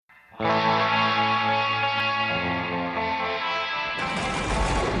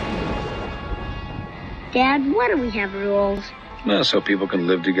Dad, why do we have rules? Well, so people can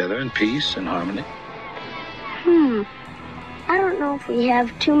live together in peace and harmony. I don't know if we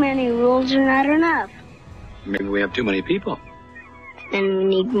have too many rules or not enough. Maybe we have too many people. Then we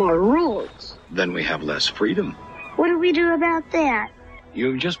need more rules. Then we have less freedom. What do we do about that?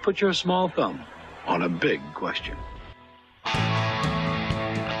 You just put your small thumb on a big question.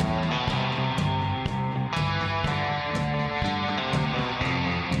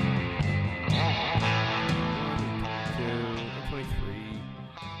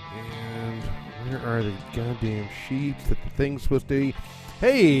 Are the goddamn sheets that the thing's supposed to be?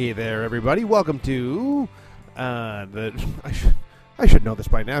 Hey there, everybody! Welcome to I should know this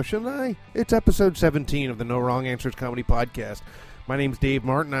by now, shouldn't I? It's episode 17 of the No Wrong Answers Comedy Podcast. My name's Dave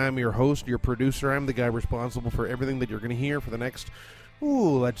Martin. I'm your host, your producer. I'm the guy responsible for everything that you're going to hear for the next,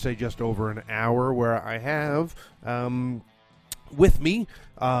 let's say just over an hour, where I have with me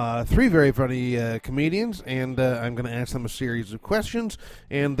three very funny comedians, and I'm going to ask them a series of questions,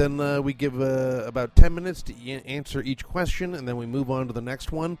 and then we give about 10 minutes to answer each question, and then we move on to the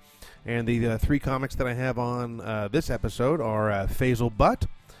next one. And the three comics that I have on this episode are Faisal Butt,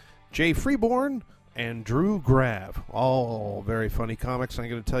 Jay Freeborn, and Drew Grav. All very funny comics. I'm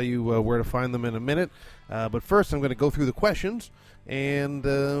going to tell you where to find them in a minute. But first, I'm going to go through the questions and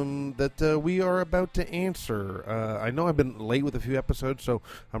that we are about to answer. I know I've been late with a few episodes, so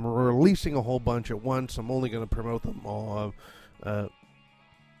I'm releasing a whole bunch at once. I'm only going to promote them all.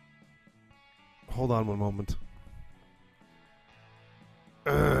 Hold on one moment.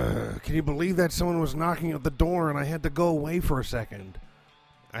 Can you believe that someone was knocking at the door and I had to go away for a second?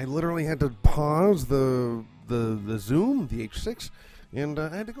 I literally had to pause the Zoom, the H6, and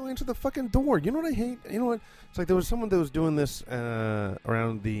I had to go answer the fucking door. You know what I hate? You know what? It's like there was someone that was doing this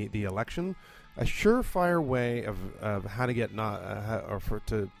around the election. A surefire way of how to get a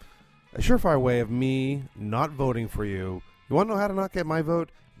surefire way of me not voting for you. You want to know how to not get my vote?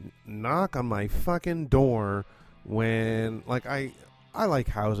 Knock on my fucking door when, like, I like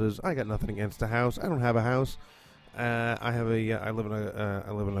houses. I got nothing against a house. I don't have a house. I live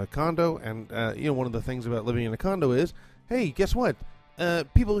in a condo, and one of the things about living in a condo is, hey, guess what?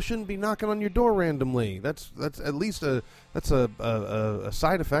 People shouldn't be knocking on your door randomly. That's at least a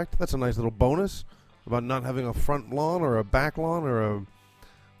side effect. That's a nice little bonus about not having a front lawn or a back lawn or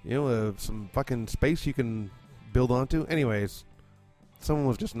some fucking space you can build onto. Anyways, someone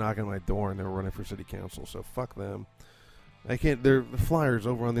was just knocking on my door and they were running for city council. So fuck them. I can't. There are flyers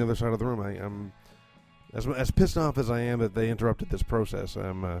over on the other side of the room. I'm as pissed off as I am that they interrupted this process.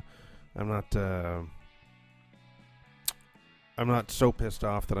 I'm not so pissed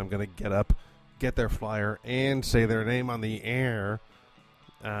off that I'm going to get up, get their flyer, and say their name on the air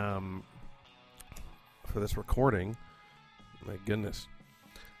for this recording. My goodness.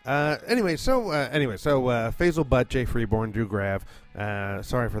 Anyway, so Faisal Butt, Jay Freeborn, Drew Grav.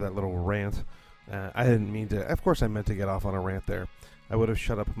 Sorry for that little rant. I didn't mean to. Of course I meant to get off on a rant there. I would have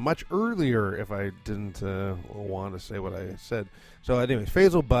shut up much earlier if I didn't want to say what I said. So anyways,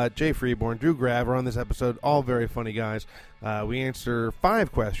 Faisal Butt, Jay Freeborn, Drew Grav are on this episode. All very funny guys. We answer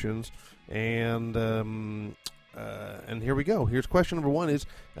 5 questions, and here we go. Here's question number 1 is,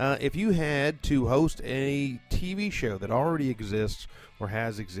 if you had to host a TV show that already exists or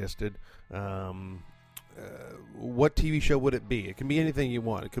has existed, what TV show would it be? It can be anything you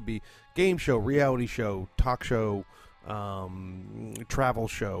want. It could be game show, reality show, talk show, travel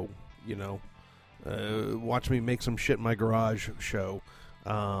show, watch me make some shit in my garage show.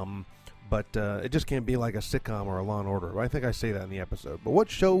 But it just can't be like a sitcom or a Law & Order. I think I say that in the episode. But what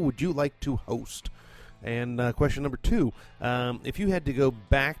show would you like to host? And question number 2, if you had to go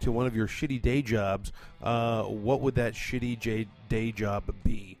back to one of your shitty day jobs, what would that shitty day job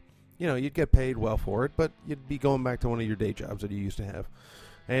be? You'd get paid well for it, but you'd be going back to one of your day jobs that you used to have.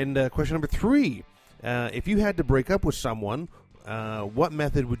 And question number 3, if you had to break up with someone, what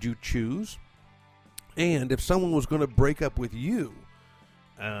method would you choose? And if someone was going to break up with you,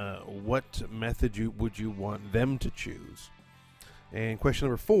 what method would you want them to choose? And question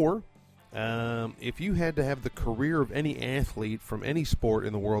number 4, if you had to have the career of any athlete from any sport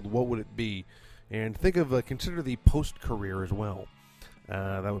in the world, what would it be? And consider the post-career as well.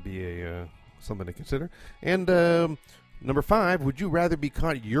 That would be something to consider. And number 5, would you rather be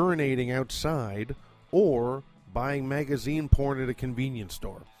caught urinating outside or buying magazine porn at a convenience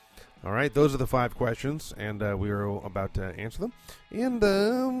store? All right, those are the 5 questions, and we are about to answer them. And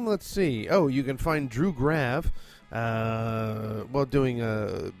let's see. Oh, you can find Drew Grav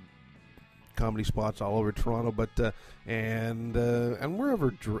doing comedy spots all over Toronto, but and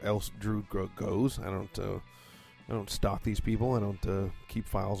wherever Drew goes. I don't stalk these people. I don't keep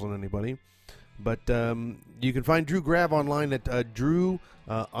files on anybody. But you can find Drew Grav online at Drew_Grav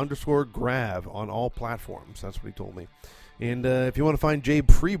on all platforms. That's what he told me. And if you want to find Jay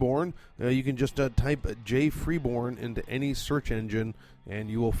Freeborn, you can just type Jay Freeborn into any search engine, and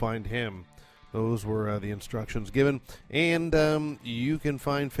you will find him. Those were the instructions given. And you can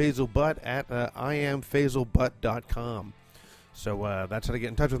find Faisal Butt at IamFaisalButt.com. So that's how to get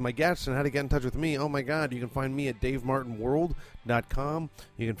in touch with my guests and how to get in touch with me. Oh, my God. You can find me at DaveMartinWorld.com.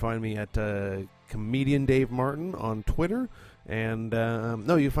 You can find me at Comedian Dave Martin on Twitter. And,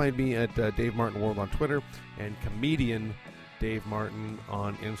 you find me at Dave Martin World on Twitter and Comedian Dave Martin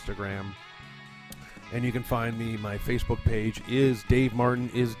on Instagram. And you can find me, my Facebook page is Dave Martin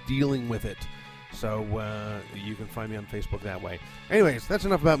is Dealing With It. So you can find me on Facebook that way. Anyways, that's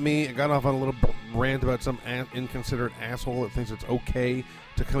enough about me. I got off on a little rant about some inconsiderate asshole that thinks it's okay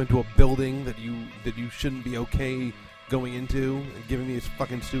to come into a building that you shouldn't be okay going into and giving me his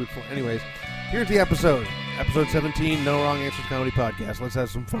fucking stupid... Anyways, here's the episode. Episode 17, No Wrong Answers Comedy Podcast. Let's have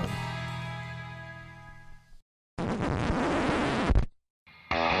some fun.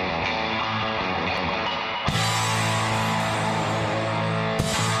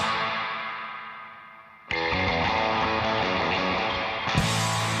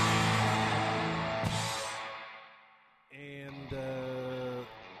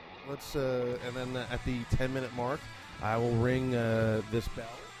 And then at the 10-minute mark, I will ring this bell,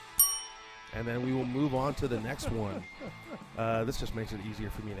 and then we will move on to the next one. This just makes it easier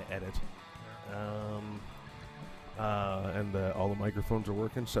for me to edit. And all the microphones are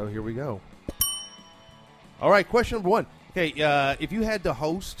working, so here we go. All right, question number one. Okay, if you had to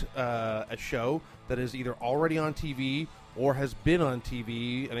host a show that is either already on TV or has been on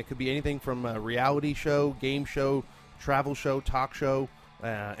TV, and it could be anything from a reality show, game show, travel show, talk show,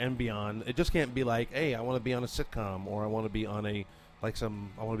 and beyond. It just can't be like, hey, I want to be on a sitcom, or I want to be on I want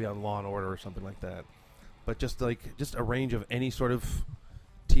to be on Law and Order or something like that. But just a range of any sort of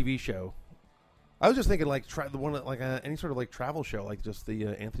TV show. I was just thinking any sort of travel show, like just the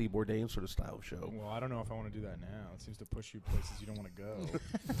Anthony Bourdain sort of style show. Well, I don't know if I want to do that now. It seems to push you places you don't want to go.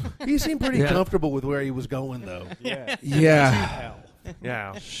 He seemed pretty comfortable with where he was going, though. Yeah. Yeah.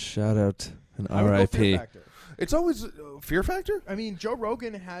 Yeah. Shout out and I would go Fear R.I.P. Factor. It's always Fear Factor? I mean, Joe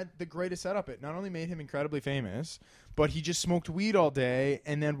Rogan had the greatest setup. It not only made him incredibly famous, but he just smoked weed all day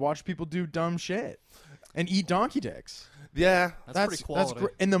and then watched people do dumb shit and eat donkey dicks. Yeah. That's pretty quality.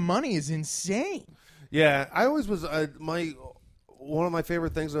 And the money is insane. Yeah, I always was one of my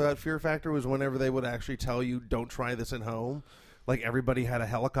favorite things about Fear Factor was whenever they would actually tell you, don't try this at home. Like everybody had a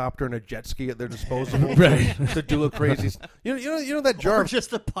helicopter and a jet ski at their disposal to do a crazy. You know that jar. Or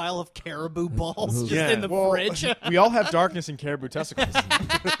just a pile of caribou balls just in the fridge. We all have darkness in caribou testicles.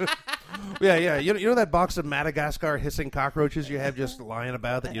 Yeah. You know that box of Madagascar hissing cockroaches you have just lying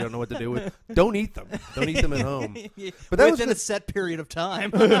about that you don't know what to do with? Don't eat them. Don't eat them at home. But that within a set period of time.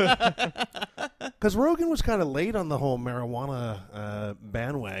 Because Rogan was kind of late on the whole marijuana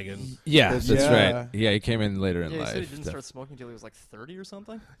bandwagon. Yeah, that's right. Yeah, he came in later in life. He said he didn't start smoking until he was like 30 or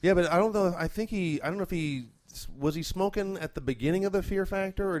something. Yeah, but I don't know. I don't know if he was he smoking at the beginning of the Fear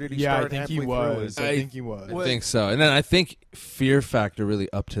Factor, or did he start halfway through? I think he was. I think so. And then I think Fear Factor really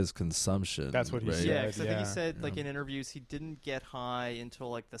upped his consumption. That's what he said. Yeah, because I think he said in interviews he didn't get high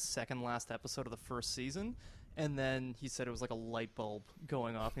until the second last episode of the first season, and then he said it was like a light bulb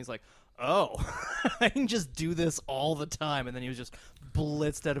going off, and he's like, oh, I can just do this all the time. And then he was just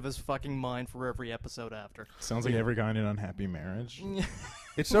blitzed out of his fucking mind for every episode after. Sounds like every guy in an unhappy marriage.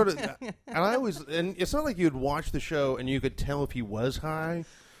 It's sort of, and it's not like you'd watch the show and you could tell if he was high.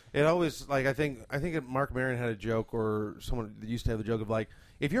 It always, I think Mark Maron had a joke, or someone used to have the joke of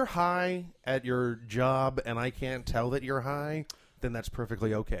if you're high at your job and I can't tell that you're high, then that's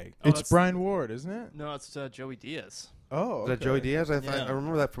perfectly okay. It's Brian Ward, isn't it? No, it's Joey Diaz. Oh, okay. Is that Joey Diaz? I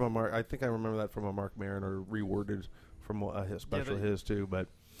remember that from a Mark. I think I remember that from a Mark Maron, or reworded from his special his too. But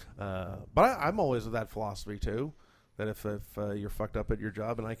I'm always of that philosophy too. That if you're fucked up at your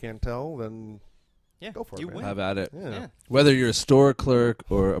job and I can't tell, then go for it. Win. Have at it. Yeah. Whether you're a store clerk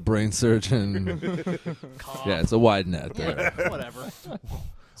or a brain surgeon, it's a wide net there. Whatever.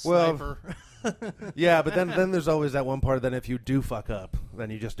 Well, yeah, but then there's always that one part that if you do fuck up, then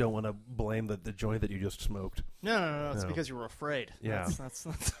you just don't want to blame the joint that you just smoked. No. It's because you were afraid. Yeah. That's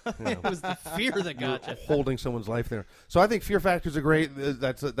it was the fear that got you. Holding someone's life there. So I think Fear Factor's a great.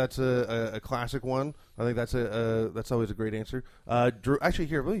 That's a classic one. I think that's always a great answer. Drew, actually,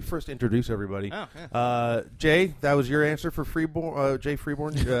 here, let me first introduce everybody. Oh, yeah. Jay, that was your answer for Jay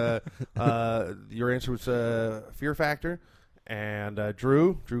Freeborn. Your answer was Fear Factor. And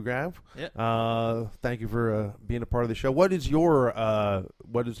Drew Grav, yeah. Thank you for being a part of the show. What is your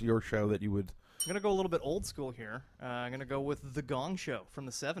show that you would I'm gonna go a little bit old school here. I'm gonna go with The Gong Show from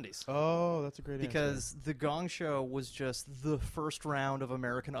the 70s. Oh, that's a great answer. Because The Gong Show was just the first round of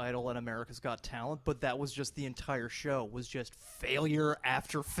American Idol and America's Got Talent, but that was just the entire show, was just failure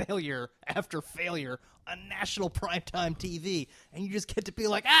after failure after failure on national primetime TV. And you just get to be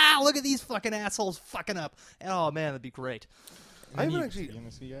like, look at these fucking assholes fucking up. And, oh, man, that'd be great. I haven't actually. in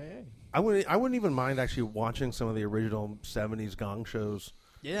the CIA. I wouldn't even mind actually watching some of the original '70s Gong shows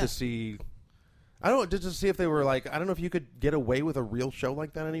to see. I don't just to see if they were like. I don't know if you could get away with a real show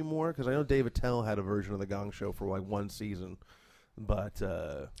like that anymore, because I know Dave Attell had a version of the Gong Show for like one season, but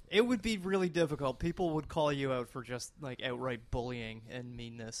it would be really difficult. People would call you out for just like outright bullying and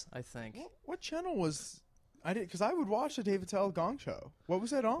meanness, I think. What channel was? I did because I would watch the Dave Attell Gong Show. What was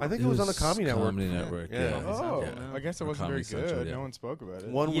that on? I think it was on the Comedy Network. Comedy Network. Yeah. Oh, Yeah. I guess it Or wasn't very Comedy Central, good. yeah. No one spoke about it.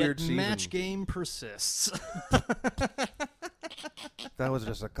 One Yet weird season. match game persists. That was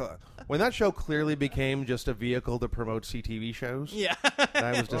just when that show clearly became just a vehicle to promote CTV shows. Yeah.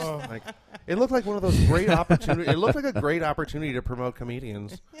 That was just like it looked like one of those great opportunities. It looked like a great opportunity to promote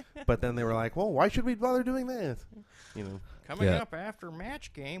comedians, but then they were like, "Well, why should we bother doing that?" You know. Coming Yeah. up after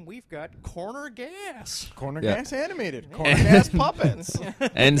match game, we've got Corner Gas. Corner Yeah. Gas Animated. Corner Gas Puppets.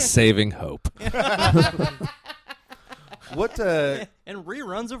 And Saving Hope. What And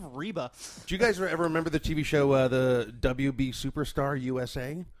reruns of Reba. do you guys ever remember the TV show the WB Superstar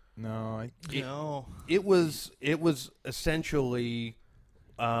USA? No, No. It was essentially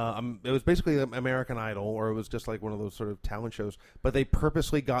it was basically American Idol, or it was just like one of those sort of talent shows. But they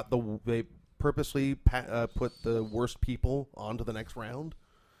purposely put the worst people onto the next round,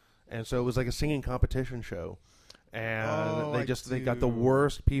 and so it was like a singing competition show. And they got the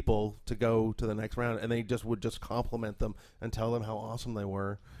worst people to go to the next round, and they would just compliment them and tell them how awesome they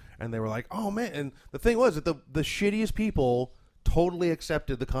were. And they were like, "Oh man!" And the thing was that the shittiest people totally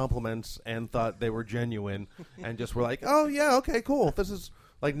accepted the compliments and thought they were genuine, and just were like, "Oh yeah, okay, cool." This is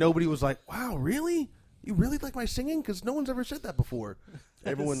like nobody was like, "Wow, really? You really like my singing?" Because no one's ever said that before.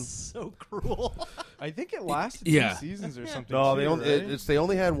 Everyone. So cruel. I think it lasted Yeah. 2 seasons or something. No, too, they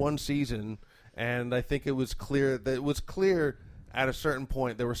only had one season, and I think it was clear at a certain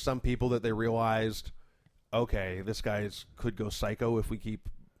point there were some people that they realized, okay, this guy could go psycho if we keep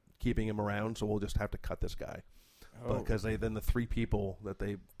keeping him around, so we'll just have to cut this guy. Because then the 3 people that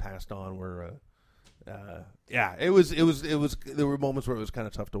they passed on were, it was there were moments where it was kind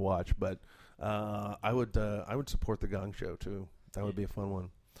of tough to watch, but I would support the Gong Show too. That would be a fun one.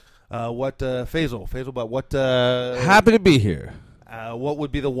 Faisal, but what? Happy to be here. What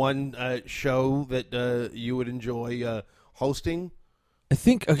would be the one show that you would enjoy hosting? I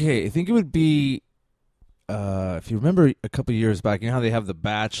think it would be if you remember a couple years back, you know how they have The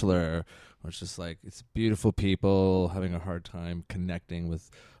Bachelor, where it's just like it's beautiful people having a hard time connecting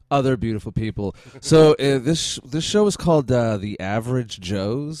with other beautiful people. So this show is called The Average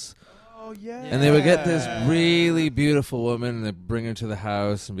Joes. Oh yeah. And they would get this really beautiful woman, and they'd bring her to the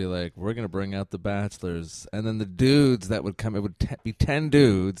house and be like, "We're going to bring out the bachelors." And then the dudes that would come, it would be 10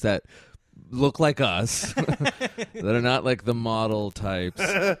 dudes that look like us, that are not like the model types.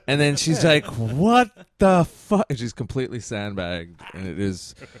 And then she's like, "What the fuck?" And she's completely sandbagged, and it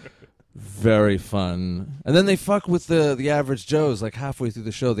is very fun. And then they fuck with the average Joes. Like halfway through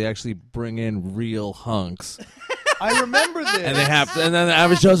the show, they actually bring in real hunks. I remember this. And they have to, and then the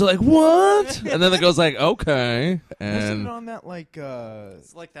average Joes are like, "What?" And then it goes like, "Okay." Wasn't And it on that like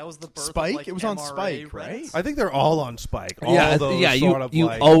It's like that was the birth Spike? Of, like, It was on MRA Spike, Reddit. right? I think they're all on Spike. All yeah, those yeah, sort of you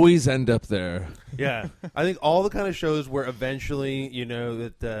like, always end up there. yeah. I think all the kind of shows where eventually, you know,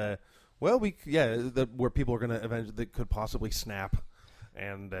 that where people are going to eventually that could possibly snap,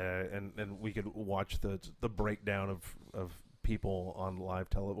 and we could watch the breakdown of people on live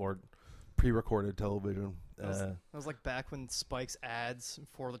or pre-recorded television. That was like back when Spike's ads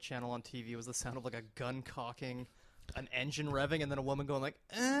for the channel on TV was the sound of like a gun cocking, an engine revving, and then a woman going like,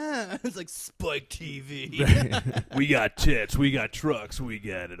 "Ah!" It's like Spike TV. We got tits, we got trucks, we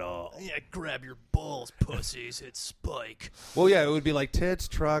got it all. Yeah, grab your balls, pussies. It's Spike. Well, yeah, it would be like tits,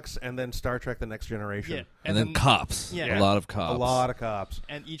 trucks, and then Star Trek: The Next Generation. Yeah, And then cops. Yeah. A lot of cops. A lot of cops.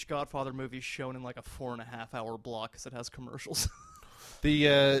 And each Godfather movie is shown in like a 4.5-hour block because it has commercials. Do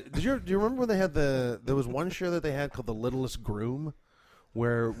you remember when they had there was one show that they had called The Littlest Groom,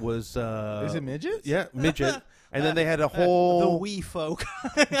 where it was Is it midgets? Yeah, midget. And then they had a whole the wee folk.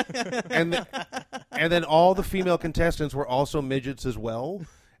 and then all the female contestants were also midgets as well.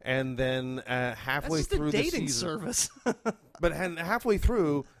 And then halfway That's just through a the dating season, service. but halfway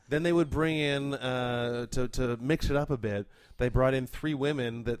through, then they would bring in to mix it up a bit. They brought in 3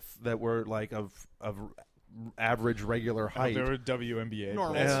 women that were like of average, regular height. There were WNBA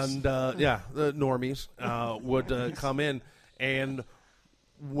Normal. players. And the normies would come in, and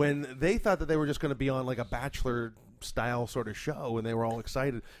when they thought that they were just going to be on like a Bachelor style sort of show, and they were all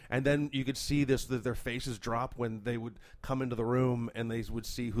excited, and then you could see their faces drop when they would come into the room and they would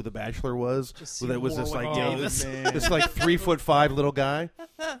see who the Bachelor was. Just see That was this Warwick like Davis. this like 3'5" little guy,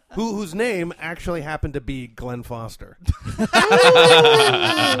 whose name actually happened to be Glenn Foster.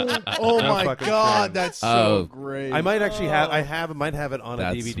 Oh No my fucking God, shame. that's so Oh. great. I might actually might have it on a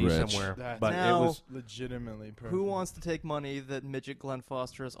That's DVD rich. somewhere, That's but Now- it was. legitimately perfect. Who wants to take money that midget Glenn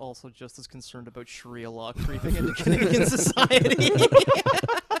Foster is also just as concerned about Sharia law creeping into Canadian society?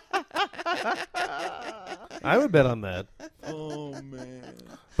 I would bet on that. Oh man.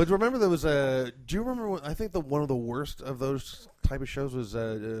 But remember, there was a. Do you remember? I think one of the worst of those type of shows was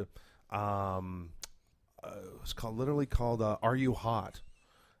it was literally called "Are You Hot?"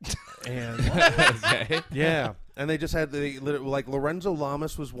 And Okay. yeah, and they just had like Lorenzo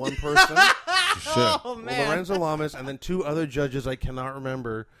Lamas was one person. Sure. Oh man. Lorenzo Lamas, and then two other judges I cannot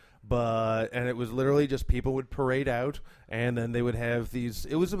remember. And it was literally just people would parade out, and then they would have these.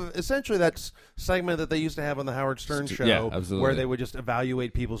 It was essentially that segment that they used to have on the Howard Stern show, Yeah, absolutely. where they would just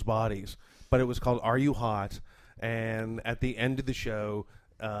evaluate people's bodies. But it was called "Are You Hot?" And at the end of the show,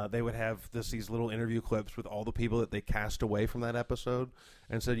 they would have these little interview clips with all the people that they cast away from that episode,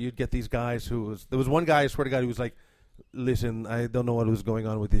 and so you'd get these guys there was one guy, I swear to God, who was like, "Listen, I don't know what was going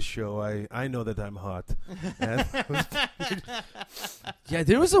on with this show. I know that I'm hot." And Yeah,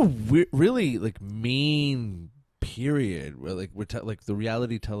 there was a really like mean period where like like the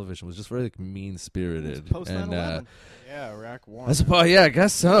reality television was just very like mean spirited. Post And 9/11. Yeah, Iraq War. I suppose, yeah, I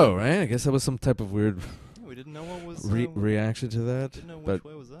guess so, right? I guess that was some type of weird We didn't know what was. reaction to that. Didn't know which But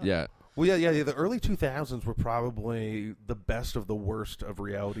way was that. yeah, Well, yeah. The early 2000s were probably the best of the worst of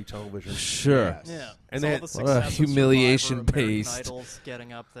reality television. sure. Yes. Yeah. And So they all had- the What a success of humiliation Survivor, American paste. Idol's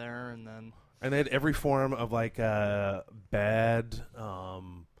getting up there, and then And they had every form of like bad,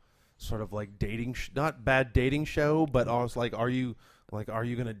 sort of like dating, not bad dating show, but also like, are you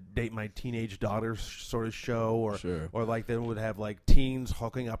gonna date my teenage daughter sort of show, or Sure. or like they would have like teens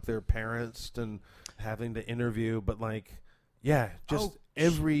hooking up their parents and having to interview, but like, yeah, just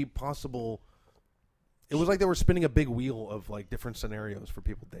every possible. It was like they were spinning a big wheel of like different scenarios for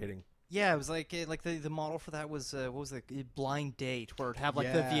people dating. yeah, it was like the model for that was what was it, Blind Date, where it'd have like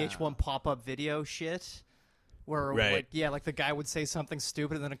Yeah. the VH1 pop-up video shit. Where Right. like the guy would say something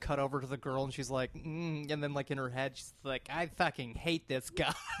stupid and then it cut over to the girl and she's like, and then like in her head she's like, I fucking hate this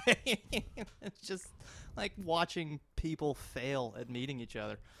guy. It's just like watching people fail at meeting each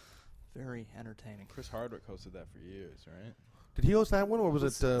other. Very entertaining. Chris Hardwick hosted that for years, right? Did he host that one, or was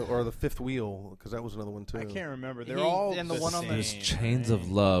it or the Fifth Wheel? Because that was another one too. I can't remember. They're He- all and the one on the- There's same, Chains right?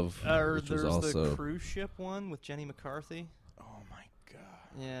 of Love, Or which was there's also the cruise ship one with Jenny McCarthy. Oh my God.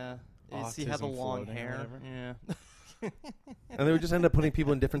 Yeah. He had the Autism long floating or hair. whatever? Yeah. And they would just end up putting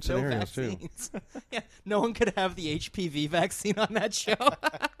people in different No scenarios too. vaccines. Yeah, no one could have the HPV vaccine on that show.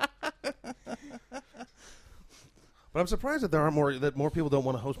 But I'm surprised that more people don't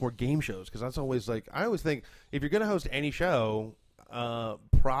want to host more game shows, because that's always like, I always think if you're going to host any show,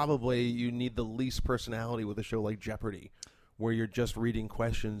 probably you need the least personality with a show like Jeopardy, where you're just reading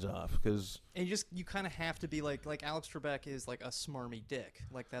questions off. Because And you kind of have to be like Alex Trebek is like a smarmy dick.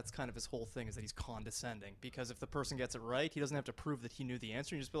 Like that's kind of his whole thing, is that he's condescending, because if the person gets it right, he doesn't have to prove that he knew the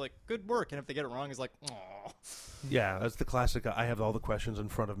answer. You just be like, good work. And if they get it wrong, he's like, oh. yeah, that's the classic. I have all the questions in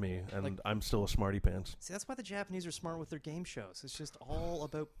front of me, and Like- I'm still a smarty pants. See, that's why the Japanese are smart with their game shows. It's just all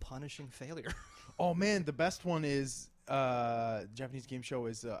about punishing failure. Oh man, the best one is Japanese game show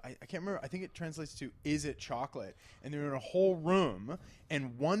is I can't remember. I think it translates to "Is it chocolate?" And they're in a whole room,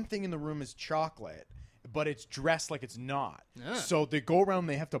 and one thing in the room is chocolate, but it's dressed like it's not. Yeah. So they go around and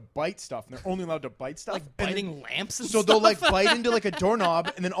they have to bite stuff, and they're only allowed to bite stuff. Like and biting then- lamps and So stuff. they'll like bite into like a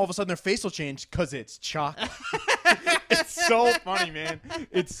doorknob, and then all of a sudden their face will change because it's chocolate. It's so funny, man.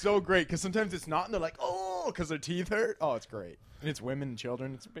 It's so great because sometimes it's not, and they're like, oh, because their teeth hurt. Oh, it's great, and it's women and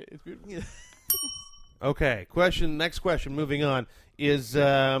children. It's beautiful. Okay, next question, moving on, is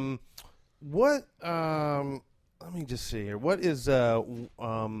what, let me just see here. What is,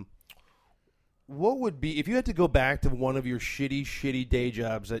 what would be, if you had to go back to one of your shitty day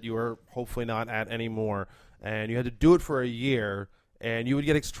jobs that you are hopefully not at anymore, and you had to do it for a year, and you would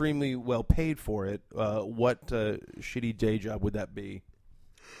get extremely well paid for it, what shitty day job would that be?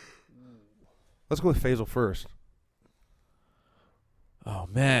 Let's go with Faisal first. Oh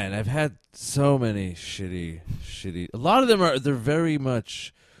man, I've had so many shitty. A lot of them they're very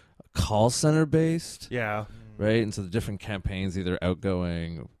much call center based. Yeah. right? And so the different campaigns, either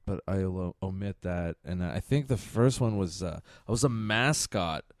outgoing, but I'll omit that. And I think the first one was I was a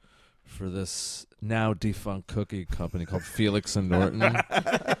mascot for this now defunct cookie company called Felix and Norton.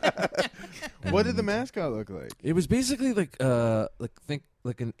 What did the mascot look like? It was basically like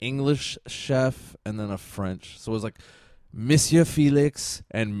an English chef and then a French. So it was like Monsieur Felix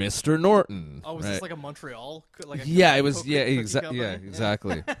and Mr. Norton. Oh, was right? this like a Montreal? Like a Yeah, it was. cookie Yeah, company?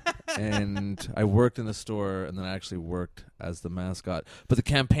 exactly. And I worked in the store, and then I actually worked as the mascot. But the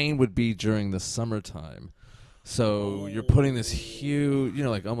campaign would be during the summertime, so you're putting this huge,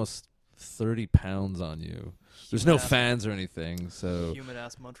 like almost 30 pounds on you. There's no Humid-ass- fans or anything, so Humid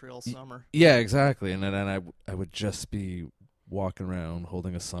ass Montreal summer. yeah, exactly. And then I would just be walking around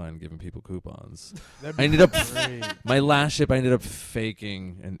holding a sign, giving people coupons. I ended up my last ship. I ended up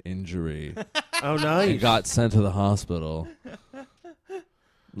faking an injury. Oh, I nice. got sent to the hospital.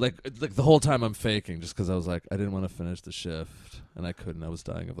 Like the whole time I'm faking, just because I was like, I didn't want to finish the shift, and I couldn't. I was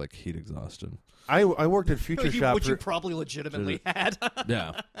dying of like heat exhaustion. I worked at Future Shop. Which you For, probably legitimately had.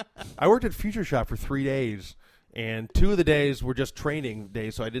 Yeah, I worked at Future Shop for 3 days, and 2 of the days were just training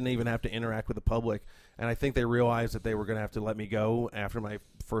days, so I didn't even have to interact with the public. And I think they realized that they were going to have to let me go after my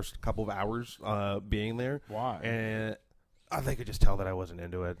first couple of hours being there. Why? And they could just tell that I wasn't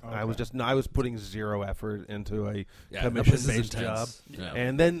into it. I was I was putting zero effort into a this is commission-based job. intense. Yeah.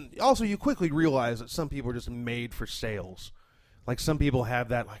 And then also you quickly realize that some people are just made for sales. Like some people have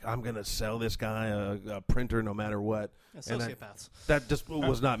that, like, I'm going to sell this guy a printer no matter what. Yeah, And sociopaths. that just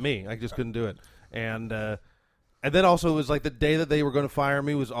was not me. I just couldn't do it. And then also it was like the day that they were going to fire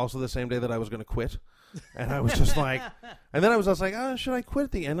me was also the same day that I was going to quit. And I was just like, and then I was just like, oh, should I quit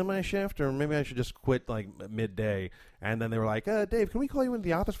at the end of my shift, or maybe I should just quit like midday? And then they were like, Dave, can we call you into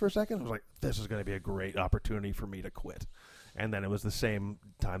the office for a second? I was like, this is going to be a great opportunity for me to quit. And then it was the same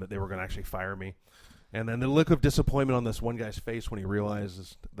time that they were going to actually fire me. And then the look of disappointment on this one guy's face when he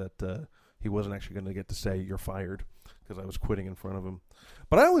realizes that he wasn't actually going to get to say you're fired because I was quitting in front of him.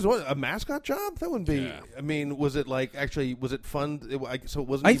 But I always wanted a mascot job. That wouldn't be. Yeah. I mean, was it like actually? Was it fun? So it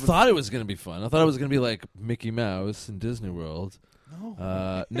wasn't. I even thought it was going to be fun. I thought it was going to be like Mickey Mouse in Disney World.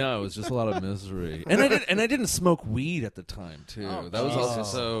 No, it was just a lot of misery. And I didn't smoke weed at the time too. Oh, that was also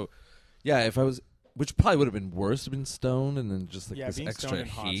so. Yeah, if I was, which probably would have been worse, to have been stoned and then just like this being extra stoned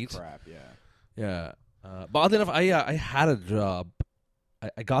and hot's heat. crap. Yeah. Yeah, but oddly enough, I had a job.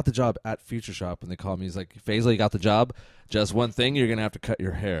 I got the job at Future Shop, and they called me. He's like, Faisal, you got the job. Just one thing, you're gonna have to cut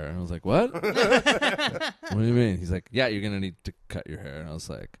your hair. And I was like, what? What do you mean? He's like, yeah, you're gonna need to cut your hair. And I was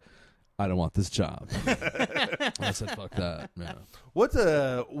like, I don't want this job. I said, fuck that. Yeah.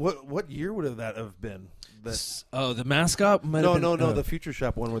 What year would that have been? Oh, the mascot might No, have been, no, the Future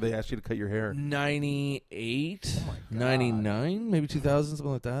Shop one where they asked you to cut your hair. 98, 99, maybe 2000,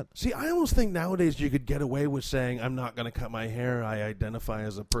 something like that. See, I almost think nowadays you could get away with saying, I'm not going to cut my hair. I identify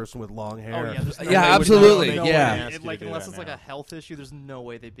as a person with long hair. Oh, yeah, there's no Yeah, way would- absolutely, no yeah. way. Ask you to Like, do unless that it's like now. a health issue, there's no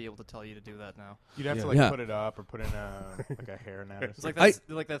way they'd be able to tell you to do that now. You'd have Yeah. to like Yeah. put it up or put in a hair net. It's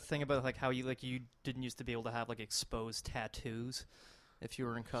like that thing about like how you didn't used to be able to have like exposed tattoos if you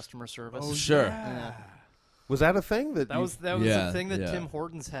were in customer service. Sure. Yeah. Was that a thing? That was Yeah, a thing that yeah. Tim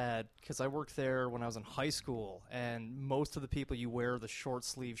Hortons had because I worked there when I was in high school, and most of the people you wear the short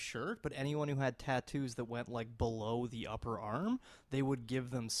sleeve shirt, but anyone who had tattoos that went like below the upper arm, they would give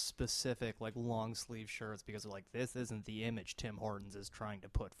them specific like long sleeve shirts because they're like, this isn't the image Tim Hortons is trying to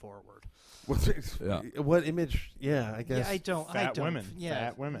put forward. Yeah. What image? Yeah, I guess. Yeah, I don't. Fat women. Yeah,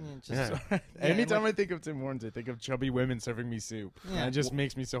 Fat women. yeah, just- Yeah. Yeah, Anytime like- I think of Tim Hortons, I think of chubby women serving me soup. Yeah. And it just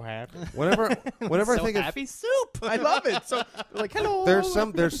makes me so happy. Whenever I so think of happy soup. I love it. So like, hello. there's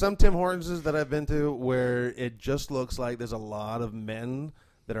some Tim Hortonses that I've been to where it just looks like there's a lot of men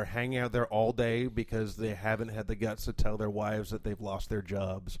that are hanging out there all day because they haven't had the guts to tell their wives that they've lost their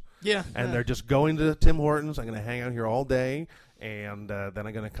jobs. Yeah, And they're just going to Tim Hortons. I'm going to hang out here all day, and then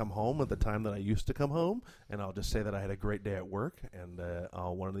I'm going to come home at the time that I used to come home, and I'll just say that I had a great day at work, and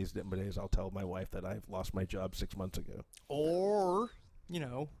one of these days I'll tell my wife that I've lost my job 6 months ago. or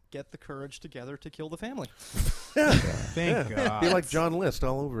get the courage together to kill the family. Thank God. Be like John List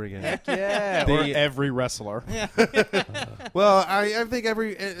all over again. yeah. The- Or every wrestler. Yeah. Well, I think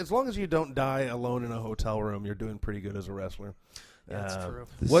as long as you don't die alone in a hotel room, you're doing pretty good as a wrestler. Yeah, that's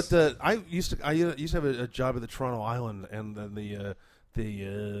true. I used to have a job at the Toronto Island, and then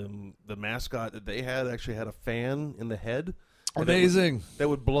the mascot that they had actually had a fan in the head. And Amazing. that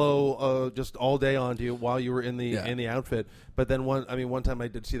would blow just all day onto you while you were in the Yeah. in the outfit. But then one time I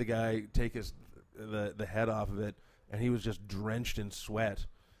did see the guy take the head off of it, and he was just drenched in sweat.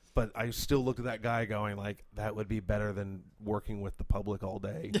 but I still looked at that guy going like, that would be better than working with the public all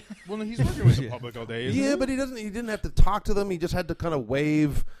day. Well, no, he's working with the public all day, isn't Yeah, he? but he didn't have to talk to them. He just had to kind of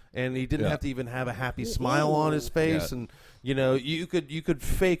wave, and he didn't Yeah. have to even have a happy smile on his face. Yeah. And you could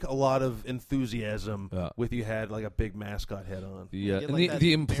fake a lot of enthusiasm Yeah. with you had like a big mascot head on. Yeah, get and like that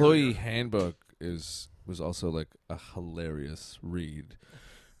the employee barrier. handbook was also like a hilarious read,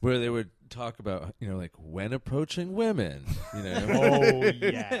 where they would talk about like when approaching women, Oh,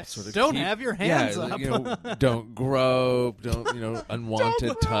 yes. sort of Don't keep- have your hands yeah, up. Don't grope, don't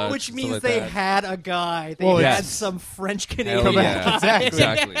unwanted touch, Which stuff means like they that. had a guy. They Well, had yes. some French Hell Canadian yeah. guy.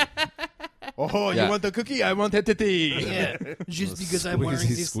 exactly. Oh, Yeah. you want the cookie? I want the titty. Yeah. Just Those because I'm wearing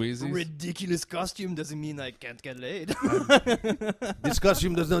squeezy this squeezies. ridiculous costume doesn't mean I can't get laid. This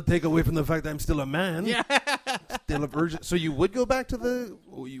costume does not take away from the fact that I'm still a man. Yeah. Still a virgin. So you would go back to the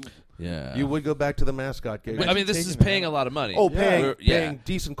Yeah, you would go back to the mascot gig. But, I mean, this is taking paying that. a lot of money. Oh, paying We're- yeah. paying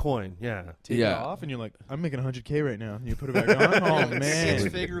decent coin. Yeah. Take Yeah. it off, and you're like, I'm making $100K right now. And you put it back on. Oh Six man.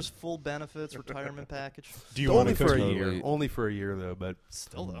 figures, full benefits, retirement package. Do you want Only to for a cook? year. Totally. Only for a year though. But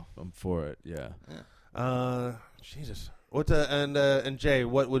Still though. I'm for it. Yeah. Jesus. What and Jay,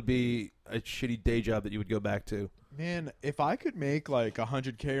 what would be a shitty day job that you would go back to? Man, if I could make like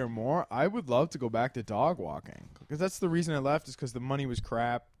 $100K or more, I would love to go back to dog walking. Because that's the reason I left, is because the money was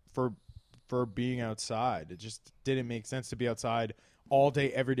crap for being outside. It just didn't make sense to be outside all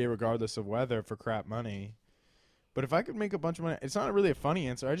day, every day, regardless of weather, for crap money. But if I could make a bunch of money, it's not really a funny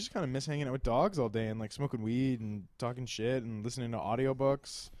answer. I just kind of miss hanging out with dogs all day and like smoking weed and talking shit and listening to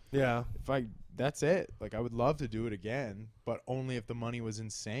audiobooks. Yeah. That's it. Like, I would love to do it again, but only if the money was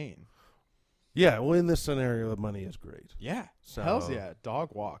insane. Yeah. Well, in this scenario, the money is great. Yeah. So- Hells yeah.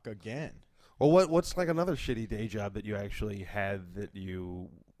 Dog walk again. Well, what's like another shitty day job that you actually had that you,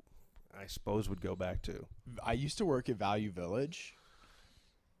 I suppose, would go back to? I used to work at Value Village.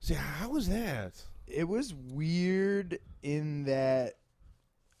 See, how was that? It was weird in that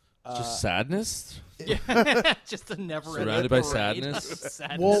Just sadness. Just a never Surrounded by sadness.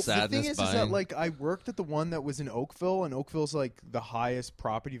 Sadness. well, the sadness thing is buying. that like I worked at the one that was in Oakville, and Oakville's like the highest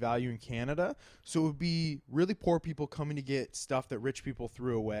property value in Canada. So it would be really poor people coming to get stuff that rich people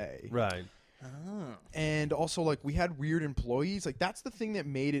threw away. Right. And also like we had weird employees. Like that's the thing that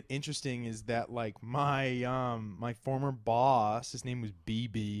made it interesting, is that like my former boss, his name was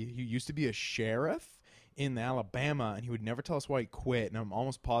BB. He used to be a sheriff in Alabama, and he would never tell us why he quit, and I'm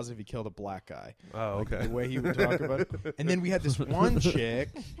almost positive he killed a black guy. Oh, Like, okay. the way he would talk about it. And then we had this one chick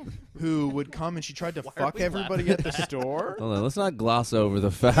who would come, and she tried to fuck we everybody laughing at the store. Hold on, let's not gloss over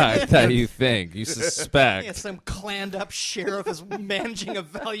the fact that you suspect. Yeah, some claned up sheriff is managing a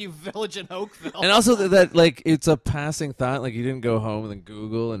Value Village in Oakville. And also that like it's a passing thought, like you didn't go home and then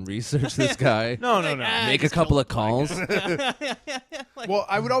Google and research this guy. No, no, no. Make a couple of calls. Well,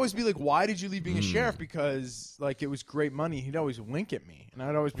 I would always be like, "Why did you leave being a sheriff?" Because like it was great money. He'd always wink at me, and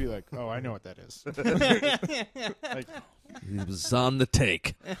I'd always be like, "Oh, I know what that is." Like, He was on the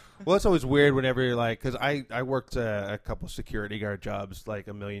take. Well, it's always weird whenever you're like, because I worked a couple security guard jobs like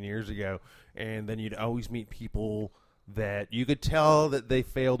a million years ago, and then you'd always meet people that you could tell that they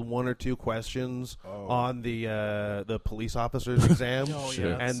failed one or two questions on the police officer's exam,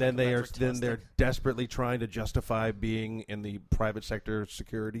 yeah. and then they're Psychometric desperately trying to justify being in the private sector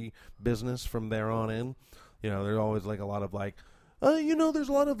security business from there on in. You know, there's always like a lot of like. There's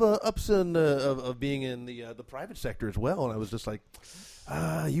a lot of ups and of being in the private sector as well, and I was just like,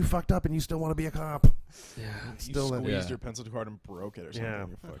 you fucked up and you still want to be a cop. you Still, squeezed yeah. your pencil card and broke it or something. Yeah.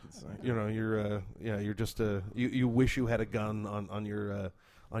 You're fucking sick. You know, you're just you wish you had a gun on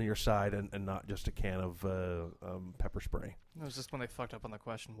your side and not just a can of pepper spray. It was just when they fucked up on the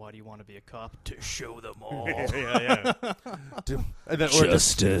question, why do you want to be a cop? To show them all. yeah.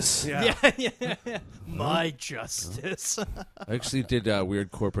 Justice. Yeah. yeah. My justice. I actually did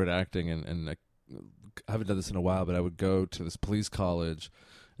weird corporate acting, and I haven't done this in a while, but I would go to this police college,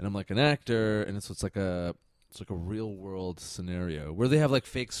 and I'm like an actor, and it's like a real world scenario where they have like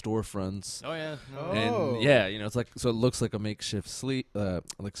fake storefronts. Oh, yeah. No. Oh. And yeah, it's like, so it looks like a makeshift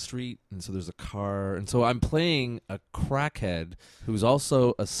like street, and so there's a car, and so I'm playing a crackhead who's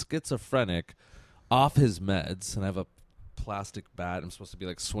also a schizophrenic, off his meds, and I have a plastic bat. I'm supposed to be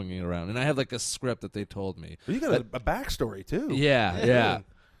like swinging around, and I have like a script that they told me. Well, you got a backstory too. Yeah.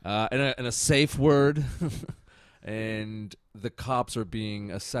 And a safe word. And the cops are being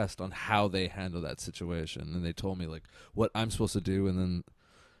assessed on how they handle that situation, and they told me like what I'm supposed to do, and then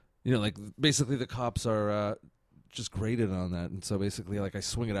like basically the cops are just graded on that, and so basically like I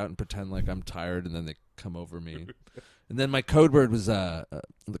swing it out and pretend like I'm tired, and then they come over me, and then my code word was the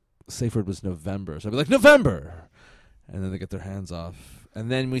safe word was November, so I'd be like November, and then they get their hands off. And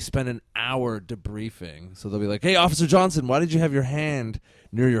then we spend an hour debriefing. So they'll be like, "Hey, Officer Johnson, why did you have your hand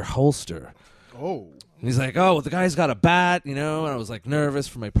near your holster?" Oh. And he's like, "Oh, well, the guy's got a bat, you know." And I was like nervous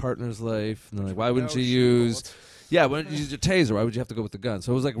for my partner's life. And they're like, "Why wouldn't you use?" Yeah, why don't you use your taser? Why would you have to go with the gun?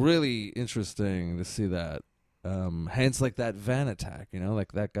 So it was like really interesting to see that. Hence, like that van attack, you know,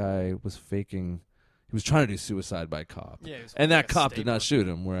 like that guy was faking. He was trying to do suicide by cop, Yeah, he was and like that a cop did not stapler. shoot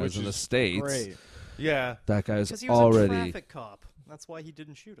him. Whereas Which in the is States, Great. Yeah. that guy was Because he was already. a traffic cop. That's why he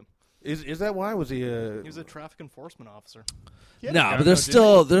didn't shoot him. Is that why? Was he? He was a traffic enforcement officer. Yeah, No, but there's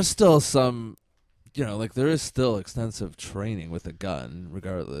still some, you know, like there is still extensive training with a gun,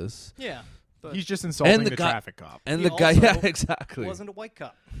 regardless. Yeah, but He's just insulting And the the guy- traffic cop. And He the guy, also yeah, exactly. wasn't a white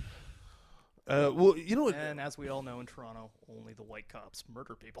cop. well, you know what? And as we all know in Toronto, only the white cops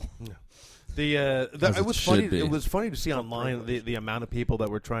murder people. As It it was should funny. be. It was funny to see online the amount of people that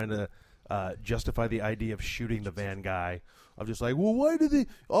were trying to justify the idea of shooting the van guy. I'm just like, well, why did they?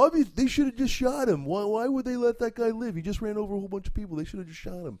 Obviously, they should have just shot him. Why would they let that guy live? He just ran over a whole bunch of people. They should have just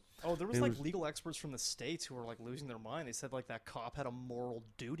shot him. Oh, there was It like was- legal experts from the States who were like losing their mind. They said like that cop had a moral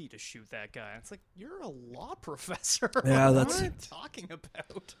duty to shoot that guy. It's like, you're a law professor. Yeah, What that's- are you talking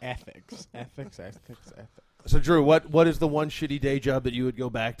about? Ethics. So, Drew, what is the one shitty day job that you would go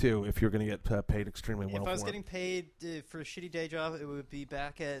back to if you're going to get paid extremely well If I was for getting it? paid for a shitty day job, it would be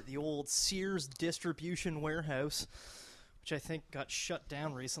back at the old Sears distribution warehouse, which I think got shut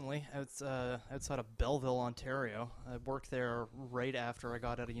down recently outside of Belleville, Ontario. I worked there right after I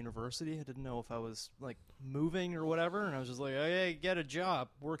got out of university. I didn't know if I was like moving or whatever, and I was just like, "Hey, get a job,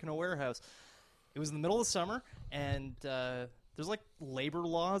 work in a warehouse." It was in the middle of the summer, and there's like labor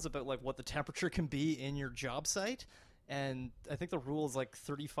laws about like what the temperature can be in your job site. And I think the rule is like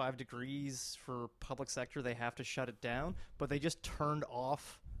 35 degrees for public sector. They have to shut it down, but they just turned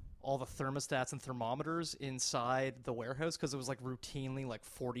off all the thermostats and thermometers inside the warehouse because it was like routinely like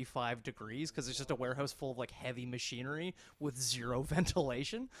 45 degrees because it's just a warehouse full of like heavy machinery with zero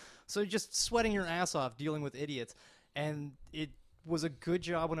ventilation. So you're just sweating your ass off dealing with idiots. And it was a good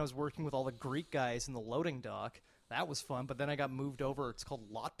job when I was working with all the Greek guys in the loading dock. That was fun, but then I got moved over. It's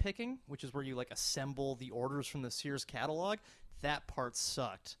called lot picking, which is where you like assemble the orders from the Sears catalog. That part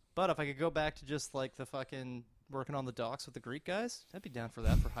sucked. But if I could go back to just like the fucking working on the docks with the Greek guys, I'd be down for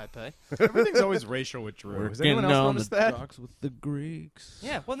that for high pay. Everything's always racial with Drew. Has anyone else on noticed the that? docks with the Greeks.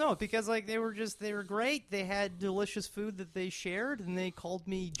 Yeah, well, no, because like they were great. They had delicious food that they shared, and they called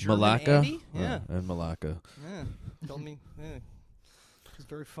me German Malacca. Andy. Yeah, And Malacca. yeah, called me. Yeah. It was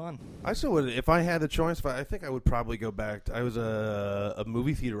very fun. I still would, if I had the choice. I think I would probably go back. I was a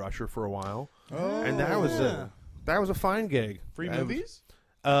movie theater usher for a while, and that was a fine gig. Free I was- movies?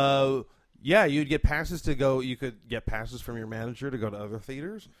 Yeah, you'd get passes to go. You could get passes from your manager to go to other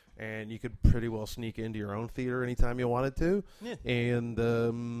theaters, and you could pretty well sneak into your own theater anytime you wanted to. Yeah. And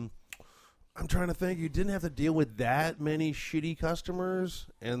I'm trying to think. You didn't have to deal with that many shitty customers,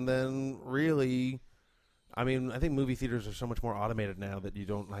 and then really, I mean, I think movie theaters are so much more automated now that you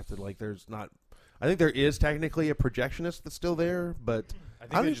don't have to like. There's not. I think there is technically a projectionist that's still there, but I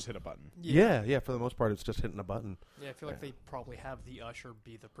think they just hit a button. yeah, for the most part, it's just hitting a button. Yeah, I feel like they probably have the usher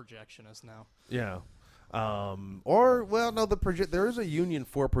be the projectionist now. Yeah. No, there is a union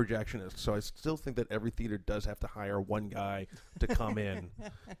for projectionists, so I still think that every theater does have to hire one guy to come in,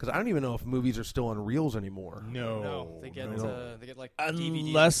 because I don't even know if movies are still on reels anymore. No. They get like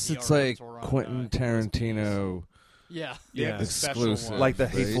Unless DVDs, it's like DRMs, or on, Quentin Yeah, Tarantino Yeah, Yeah. the special Exclusive. one. like the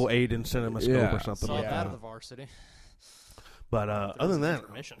Right. Hateful Eight in CinemaScope Yeah. or something saw like that that. at the Varsity. But other than that,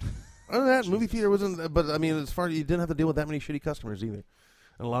 Intermission. movie theater wasn't. But I mean, as far as you didn't have to deal with that many shitty customers either.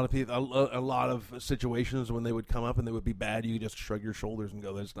 And a lot of people, a lot of situations when they would come up and they would be bad, you just shrug your shoulders and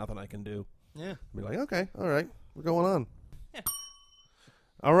go, "There's nothing I can do." Yeah. Be like, "Okay, all right, we're going on." Yeah.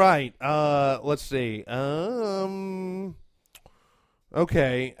 All right. Let's see.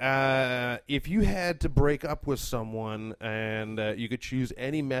 Okay. If you had to break up with someone and you could choose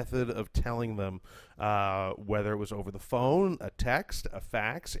any method of telling them, whether it was over the phone, a text, a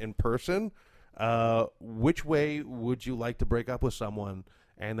fax, in person, which way would you like to break up with someone?